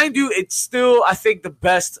 Mind you, it's still, I think, the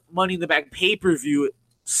best Money in the Bank pay-per-view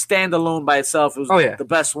standalone by itself. It was the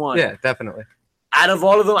best one. Yeah, definitely. Out of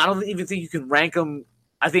all of them, I don't even think you can rank them.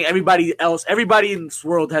 I think everybody in this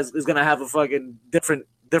world is going to have a fucking different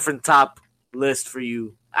top list for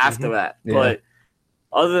you after that. Yeah. But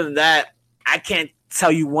other than that, I can't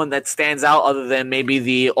tell you one that stands out other than maybe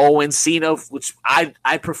the Owens Cena, which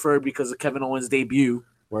I prefer because of Kevin Owens' debut.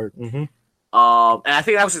 Mm-hmm. And I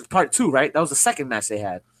think that was part 2, right? That was the second match they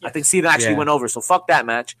had. I think Cena actually went over, so fuck that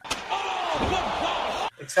match.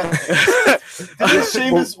 Did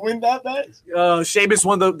Sheamus win that match? Sheamus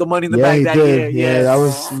won the Money in the Yeah, Bank he that did. year. Yeah, that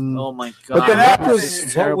was. Oh my But god. the match happened?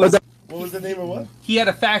 was terrible. What was the name of what? He had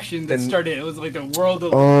a faction that started. It was like the world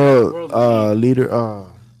of leader.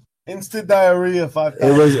 Instant diarrhea 5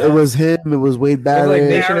 It was him. It was Wade It was like Barrett.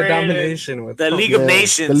 Nation of Narrated. Domination with The League of Yeah,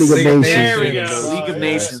 Nations. the League of Nations. There we go. The League of Yeah.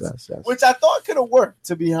 Nations. Yes. which I thought could have worked,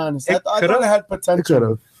 to be honest. I It thought could've. it had It potential. could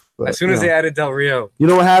have. As soon as they added Del Rio, You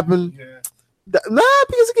know what happened? Yeah.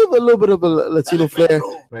 because it gave a little bit of a Latino flair.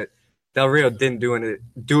 But Del Rio didn't do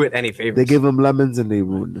it any favors. They gave him lemons and they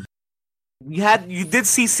ruined him. You did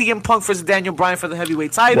see CM Punk versus Daniel Bryan for the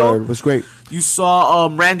heavyweight title. Word, was great. You saw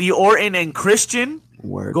Randy Orton and Christian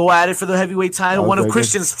go at it for the heavyweight title. One of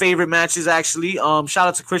Christian's favorite matches, actually. Shout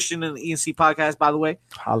out to Christian and the ENC podcast, by the way.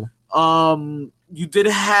 Holla. You did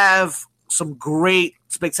have some great,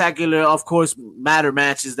 spectacular, of course, matter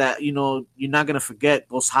matches that you're not gonna forget.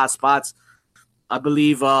 Those hot spots. I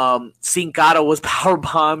believe Sin Cara was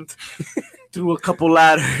powerbombed through a couple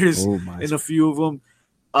ladders in a few of them.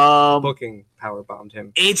 Booking powerbombed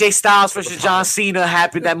him. AJ Styles versus John Cena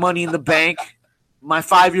happened at Money in the Bank. My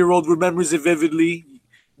 5-year-old remembers it vividly.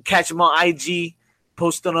 Catch him on IG,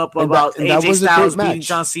 posting up about AJ Styles beating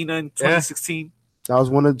John Cena in 2016. That was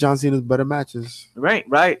one of John Cena's better matches. Right.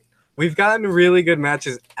 We've gotten really good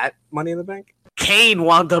matches at Money in the Bank. Kane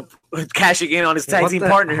wound up cashing in on his tag team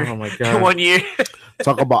partner in 1 year.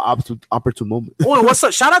 Talk about opportune moment. Oh, what's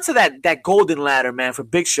up? Shout out to that golden ladder, man, for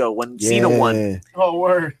Big Show when Cena won. Oh,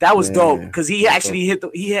 word. That was dope because he actually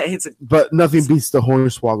hits it. But nothing beats the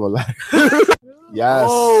Hornswoggle ladder.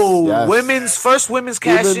 Yes. First women's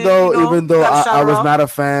cash in. Even though I was not a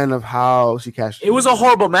fan of how she cashed in. It was a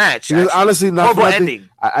horrible match. It was honestly not horrible ending.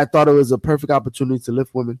 I thought it was a perfect opportunity to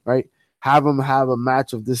lift women, right? Have them have a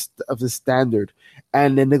match of this standard,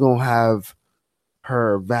 and then they're gonna have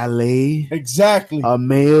her valet, exactly, a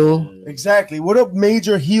male, exactly. What a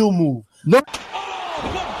major heel move! No,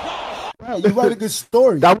 you write a good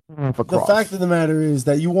story. The fact of the matter is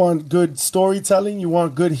that you want good storytelling, you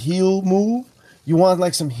want good heel move, you want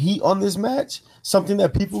like some heat on this match, something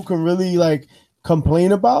that people can really like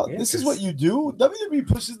complain about. This is what you do. WWE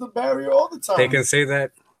pushes the barrier all the time. They can say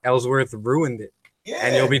that Ellsworth ruined it. Yeah.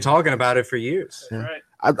 And you'll be talking about it for years. Yeah. Right.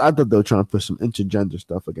 I thought they were trying to push some intergender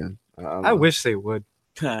stuff again. I wish they would.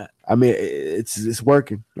 I mean, it's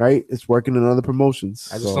working, right? It's working in other promotions.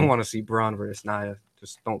 I just don't want to see Braun versus Nia.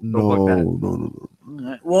 Just don't look that. No.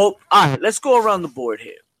 Right. Well, all right, let's go around the board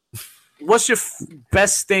here. What's your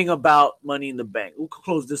best thing about Money in the Bank? We'll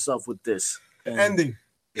close this off with this. Ending.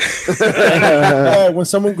 When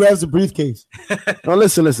someone grabs the briefcase. No,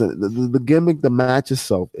 listen. The gimmick, the match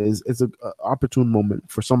itself is an opportune moment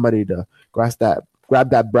for somebody to grab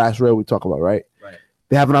that brass rail we talk about, right? Right.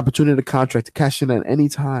 They have an opportunity to contract to cash in at any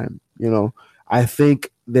time. I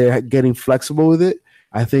think they're getting flexible with it.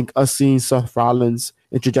 I think us seeing Seth Rollins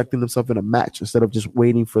interjecting himself in a match instead of just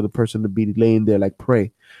waiting for the person to be laying there like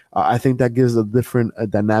prey. I think that gives a different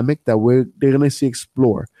dynamic that they're going to see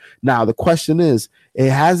explore. Now, the question is, it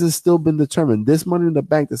hasn't still been determined. This Money in the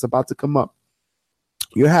Bank that's about to come up,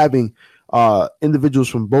 you're having individuals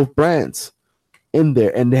from both brands in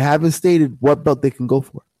there, and they haven't stated what belt they can go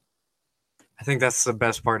for. I think that's the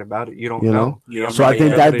best part about it. You don't know. So I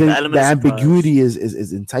think the ambiguity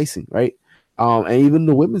is enticing, right? And even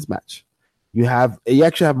the women's match. You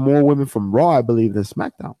actually have more women from Raw, I believe, than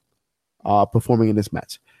SmackDown performing in this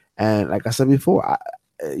match. And like I said before,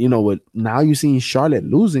 now you're seeing Charlotte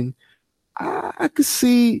losing, I could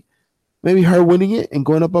see maybe her winning it and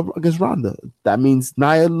going up against Ronda. That means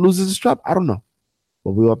Nia loses the strap. I don't know.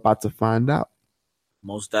 But we're about to find out.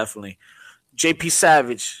 Most definitely. JP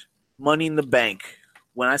Savage, Money in the Bank.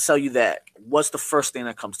 When I tell you that, what's the first thing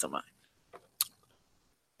that comes to mind?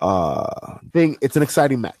 It's an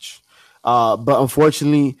exciting match. But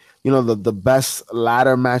unfortunately, the best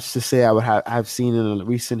ladder match to say I would have seen in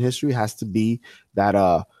recent history has to be that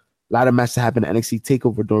ladder match that happened at NXT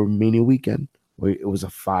TakeOver during Mania weekend, where it was a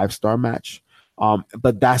 5-star match.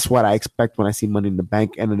 But that's what I expect when I see Money in the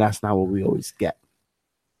Bank, and that's not what we always get.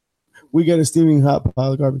 We get a steaming hot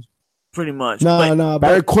pile of garbage. Pretty much. No.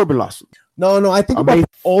 Barry Corbin lost. No. I think it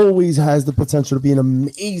always has the potential to be an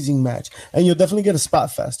amazing match, and you'll definitely get a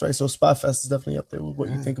spot fest, right? So spot fest is definitely up there with what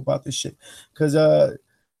you think about this shit, because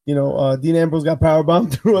Dean Ambrose got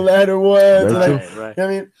powerbombed through a ladder once. Right. I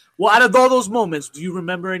mean, well, out of all those moments, do you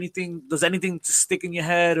remember anything? Does anything stick in your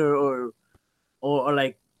head, or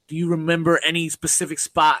like, do you remember any specific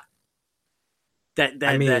spot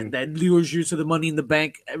that lures you to the Money in the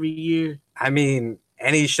Bank every year? I mean,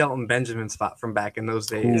 any Shelton Benjamin spot from back in those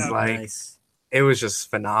days, nice. It was just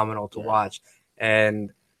phenomenal to watch.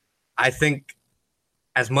 And I think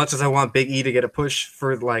as much as I want Big E to get a push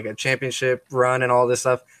for like a championship run and all this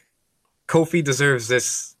stuff, Kofi deserves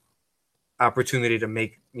this opportunity to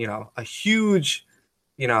make, a huge,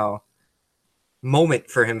 moment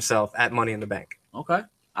for himself at Money in the Bank. Okay.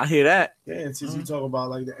 I hear that. Yeah, and since you talk about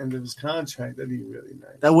like the end of his contract, that'd be really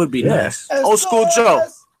nice. That would be nice. Old school Joe.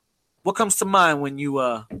 What comes to mind when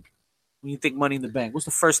you think Money in the Bank? What's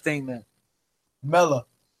the first thing that? Mella.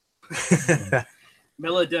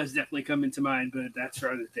 Mela does definitely come into mind, but that's for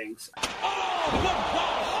other things.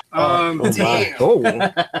 Damn. Oh,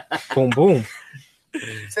 boom, boom.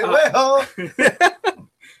 Say, well,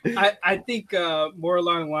 I think more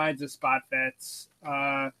along the lines of spot bets.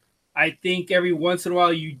 I think every once in a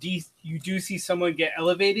while you do see someone get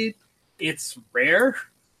elevated. It's rare,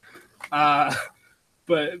 but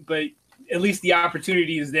at least the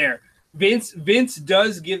opportunity is there. Vince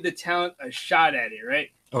does give the talent a shot at it, right?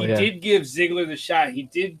 He did give Ziggler the shot. He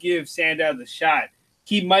did give Sandow the shot.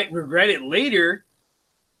 He might regret it later,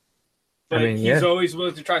 but he's always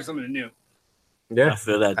willing to try something new. Yeah, I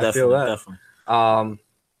feel that. Definitely.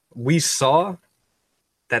 We saw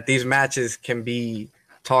that these matches can be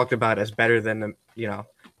talked about as better than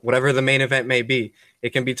whatever the main event may be.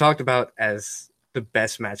 It can be talked about as the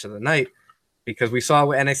best match of the night because we saw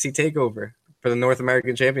with NXT TakeOver for the North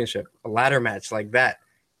American Championship, a ladder match like that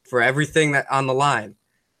for everything that on the line.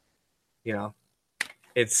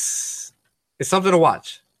 It's something to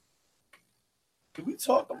watch. Did we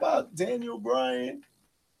talk about Daniel Bryan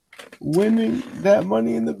winning that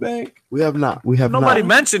Money in the Bank? We have not. Nobody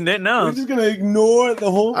mentioned it. No, we're just gonna ignore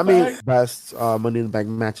the whole. I mean, best Money in the Bank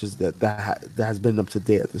matches that has been up to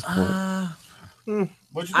date at this point.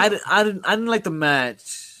 I didn't like the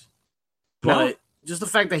match, but just the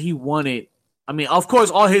fact that he won it. I mean, of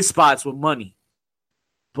course, all his spots were money,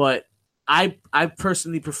 but I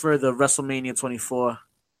personally prefer the WrestleMania 24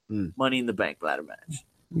 Money in the Bank ladder match.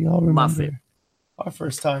 We all remember my favorite. Our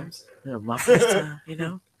first times. Yeah, my first time,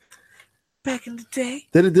 back in the day.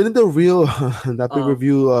 Didn't the real that big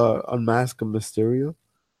review unmask Mysterio?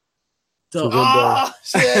 Shit.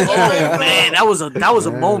 Man, that was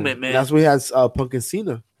a moment, man. That's when he had Punk and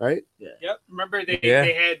Cena, right? Yeah. Yep. Remember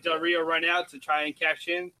they had Del Rio run out to try and cash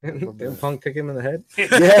in. Didn't Punk kick him in the head?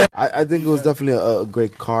 Yeah, I think it was definitely a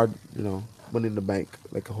great card. Money in the Bank,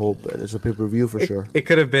 like a whole. It's a pay-per-view for sure. It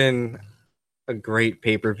could have been a great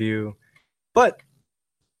pay-per-view, but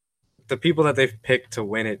the people that they've picked to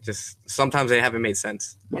win it just sometimes they haven't made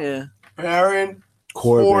sense. Yeah, Baron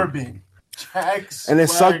Corbin. And it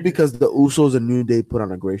sucked because the Usos and New Day put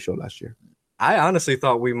on a great show last year. I honestly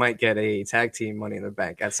thought we might get a tag team Money in the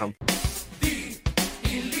Bank at some point.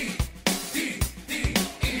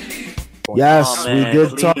 Yes, we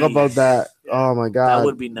did talk about that. Oh my god, that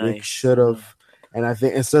would be nice. We should have. And I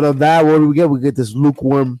think instead of that, what do we get? We get this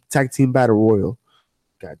lukewarm tag team battle royal.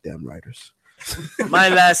 Goddamn writers. My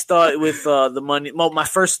last thought with the money. Well, my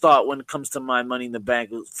first thought when it comes to my Money in the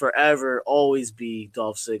Bank will forever always be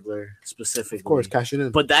Dolph Ziggler specifically. Of course, cash it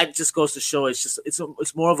in. But that just goes to show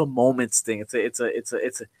it's more of a moments thing.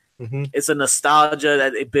 It's a nostalgia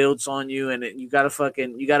that it builds on you, and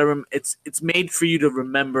it's made for you to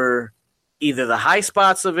remember either the high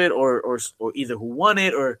spots of it or either who won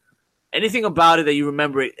it or anything about it that you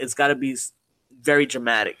remember. It's got to be very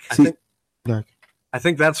dramatic. I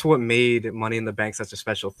think that's what made Money in the Bank such a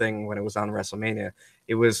special thing when it was on WrestleMania.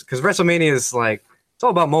 It was because WrestleMania is it's all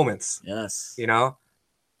about moments. Yes.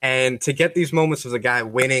 And to get these moments of the guy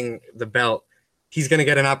winning the belt, he's going to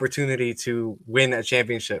get an opportunity to win a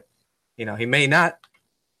championship. He may not.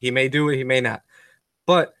 He may do it. He may not.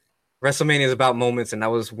 But WrestleMania is about moments, and that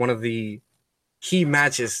was one of the key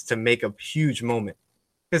matches to make a huge moment.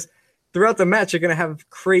 Because throughout the match, you're going to have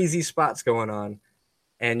crazy spots going on.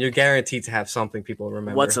 And you're guaranteed to have something people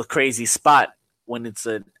remember. What's a crazy spot when it's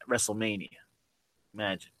a WrestleMania?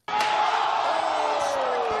 Imagine.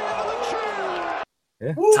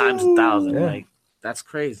 Yeah. Times 1,000. Yeah. That's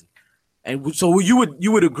crazy. And so you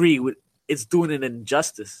would agree with it's doing an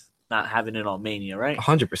injustice not having it on Mania, right?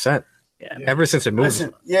 100%. Yeah. Ever since it moved.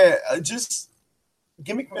 Listen, just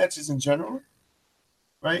gimmick matches in general,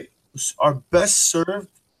 right, are best served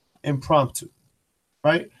impromptu,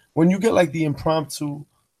 right? When you get the impromptu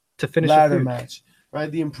to finish ladder match,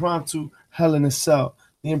 right? The impromptu Hell in a Cell.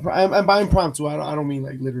 And by impromptu, I don't mean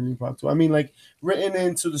literally impromptu. I mean written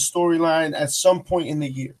into the storyline at some point in the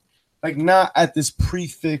year, not at this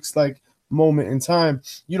prefix moment in time.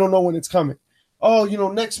 You don't know when it's coming. Oh,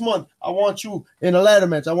 next month I want you in a ladder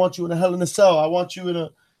match. I want you in a Hell in a Cell. I want you in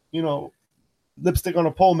a lipstick on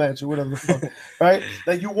a pole match or whatever the fuck, right?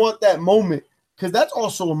 You want that moment because that's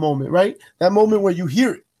also a moment, right? That moment where you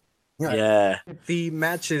hear it. Yeah. The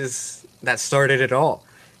matches that started it all.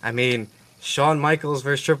 I mean, Shawn Michaels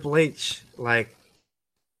versus Triple H, Hell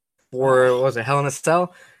in a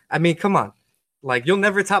Cell? I mean, come on. You'll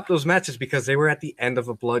never top those matches because they were at the end of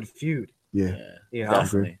a blood feud. Yeah.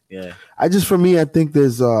 Definitely. Yeah. I think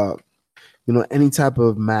there's any type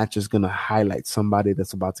of match is gonna highlight somebody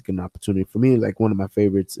that's about to get an opportunity. For me, one of my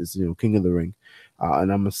favorites is King of the Ring.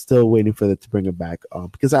 and I'm still waiting for them to bring it back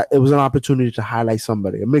because it was an opportunity to highlight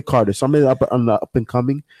somebody, a mid-carder, somebody up and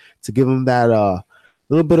coming, to give them that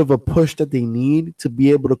little bit of a push that they need to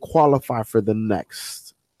be able to qualify for the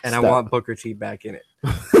next. And step. I want Booker T back in it.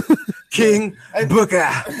 King and Booker.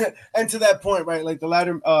 And to that point, right, like the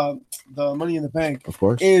ladder, the Money in the Bank, of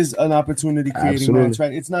course, is an opportunity creating match,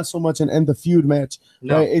 right? It's not so much an end the feud match,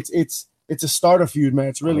 right? It's a start a feud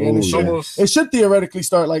match, really, and it should theoretically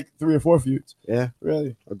start like 3 or 4 feuds. Yeah,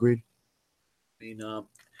 really, agreed. I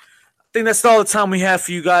think that's all the time we have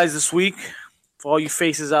for you guys this week. For all you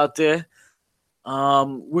faces out there,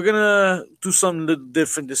 we're gonna do something a little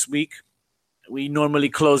different this week. We normally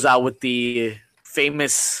close out with the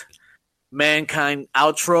famous Mankind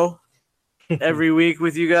outro every week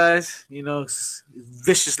with you guys. You know, it's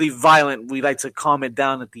viciously violent. We like to calm it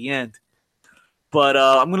down at the end. But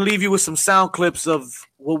I'm going to leave you with some sound clips of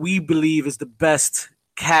what we believe is the best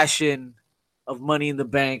cash-in of Money in the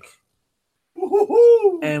Bank.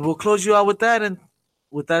 Woo-hoo-hoo. And we'll close you out with that. And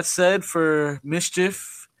with that said, for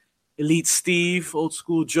Mischief, Elite Steve, Old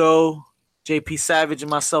School Joe, JP Savage,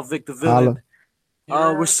 and myself, Victor Villain,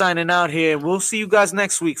 we're signing out here. We'll see you guys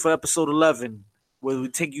next week for episode 11, where we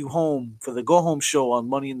take you home for the go-home show on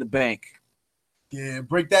Money in the Bank. Yeah,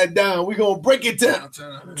 break that down. We're going to break it down.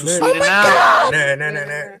 Too sweet now. No.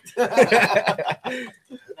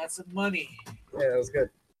 That's some money. Yeah, that was good.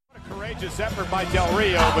 What a courageous effort by Del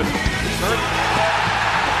Rio, but he's hurt.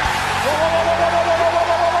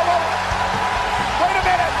 Wait a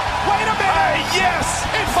minute. Yes.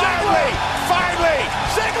 It's finally.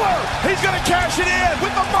 Ziggler. He's going to cash it in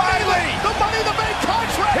with the Money in the Bank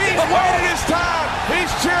contract. He's waited his time.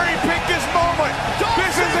 He's cherry-picked this moment.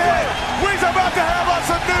 This is it. He's about to have us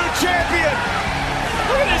a new champion.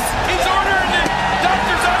 Look at this. He's ordering the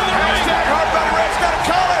doctors out of the ring. Hardbody Red's got to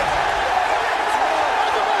call it.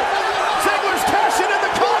 Ziggler's cashing in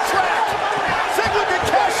the contract. Ziggler can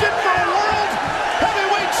cash in for a World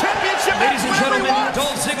Heavyweight Championship. Ladies and gentlemen,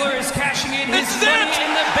 Dolph Ziggler is cashing in his Money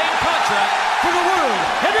in the Bank contract for the World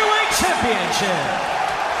Heavyweight Championship.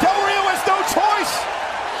 Del Rio has no choice.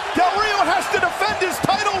 Del Rio has to defend his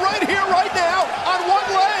title right here, right now, on one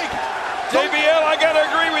leg. JBL, I got to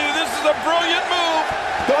agree with you. This is a brilliant move.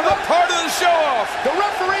 The part of the show-off. The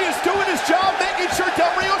referee is doing his job, making sure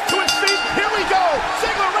Del Rio's to his feet. Here we go.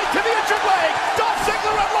 Ziggler right to the injured leg. Dolph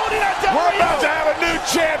Ziggler unloading on Del Rio. We're about to have a new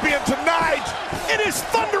champion tonight. It is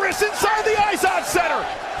thunderous inside the Izod Center.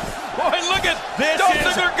 Boy, look at this. Dolph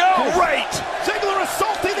Ziggler go. Great. Ziggler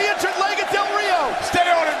assaulting the injured leg of Del Rio. Stay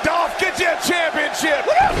on it, Dolph. Get you a championship.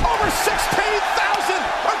 Over 16,000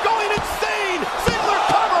 are going insane. Ziggler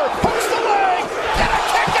cover. Hooks the leg. Get a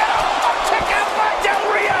kick out. A kick out by Del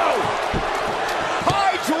Rio.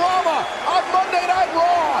 High drama on Monday Night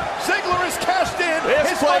Raw. Ziggler is cashed in.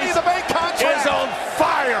 His Money in the Bank contract is on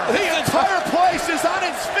fire. The entire place is on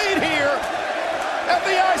its feet here at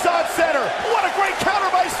the Izod Center. What a great counter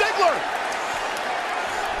by Ziggler.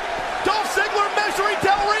 Dolph Ziggler measuring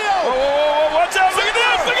Del Rio. Whoa, watch out. Look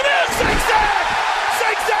at this.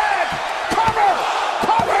 Zigzag. Cover.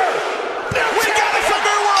 We got us a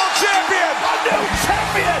new world champion. A new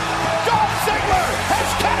champion. Dolph Ziggler has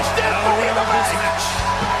cashed in Money in the Bank.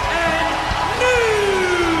 And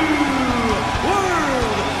new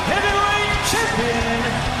World Heavyweight Champion,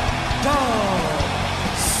 Dolph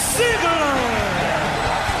Ziggler.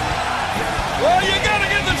 Well, you got to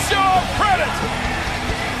give the show credit.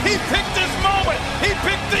 He picked this moment. He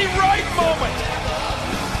picked the right moment.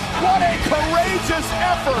 What a courageous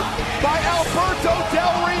effort by Alberto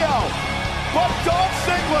Del Rio. But Dolph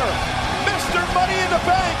Ziggler, Mr. Money in the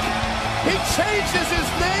Bank, he changes his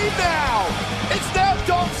name now. It's now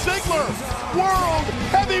Dolph Ziggler, World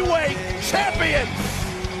Heavyweight Champion.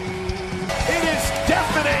 It is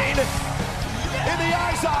deafening in the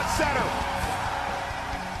Izod Center.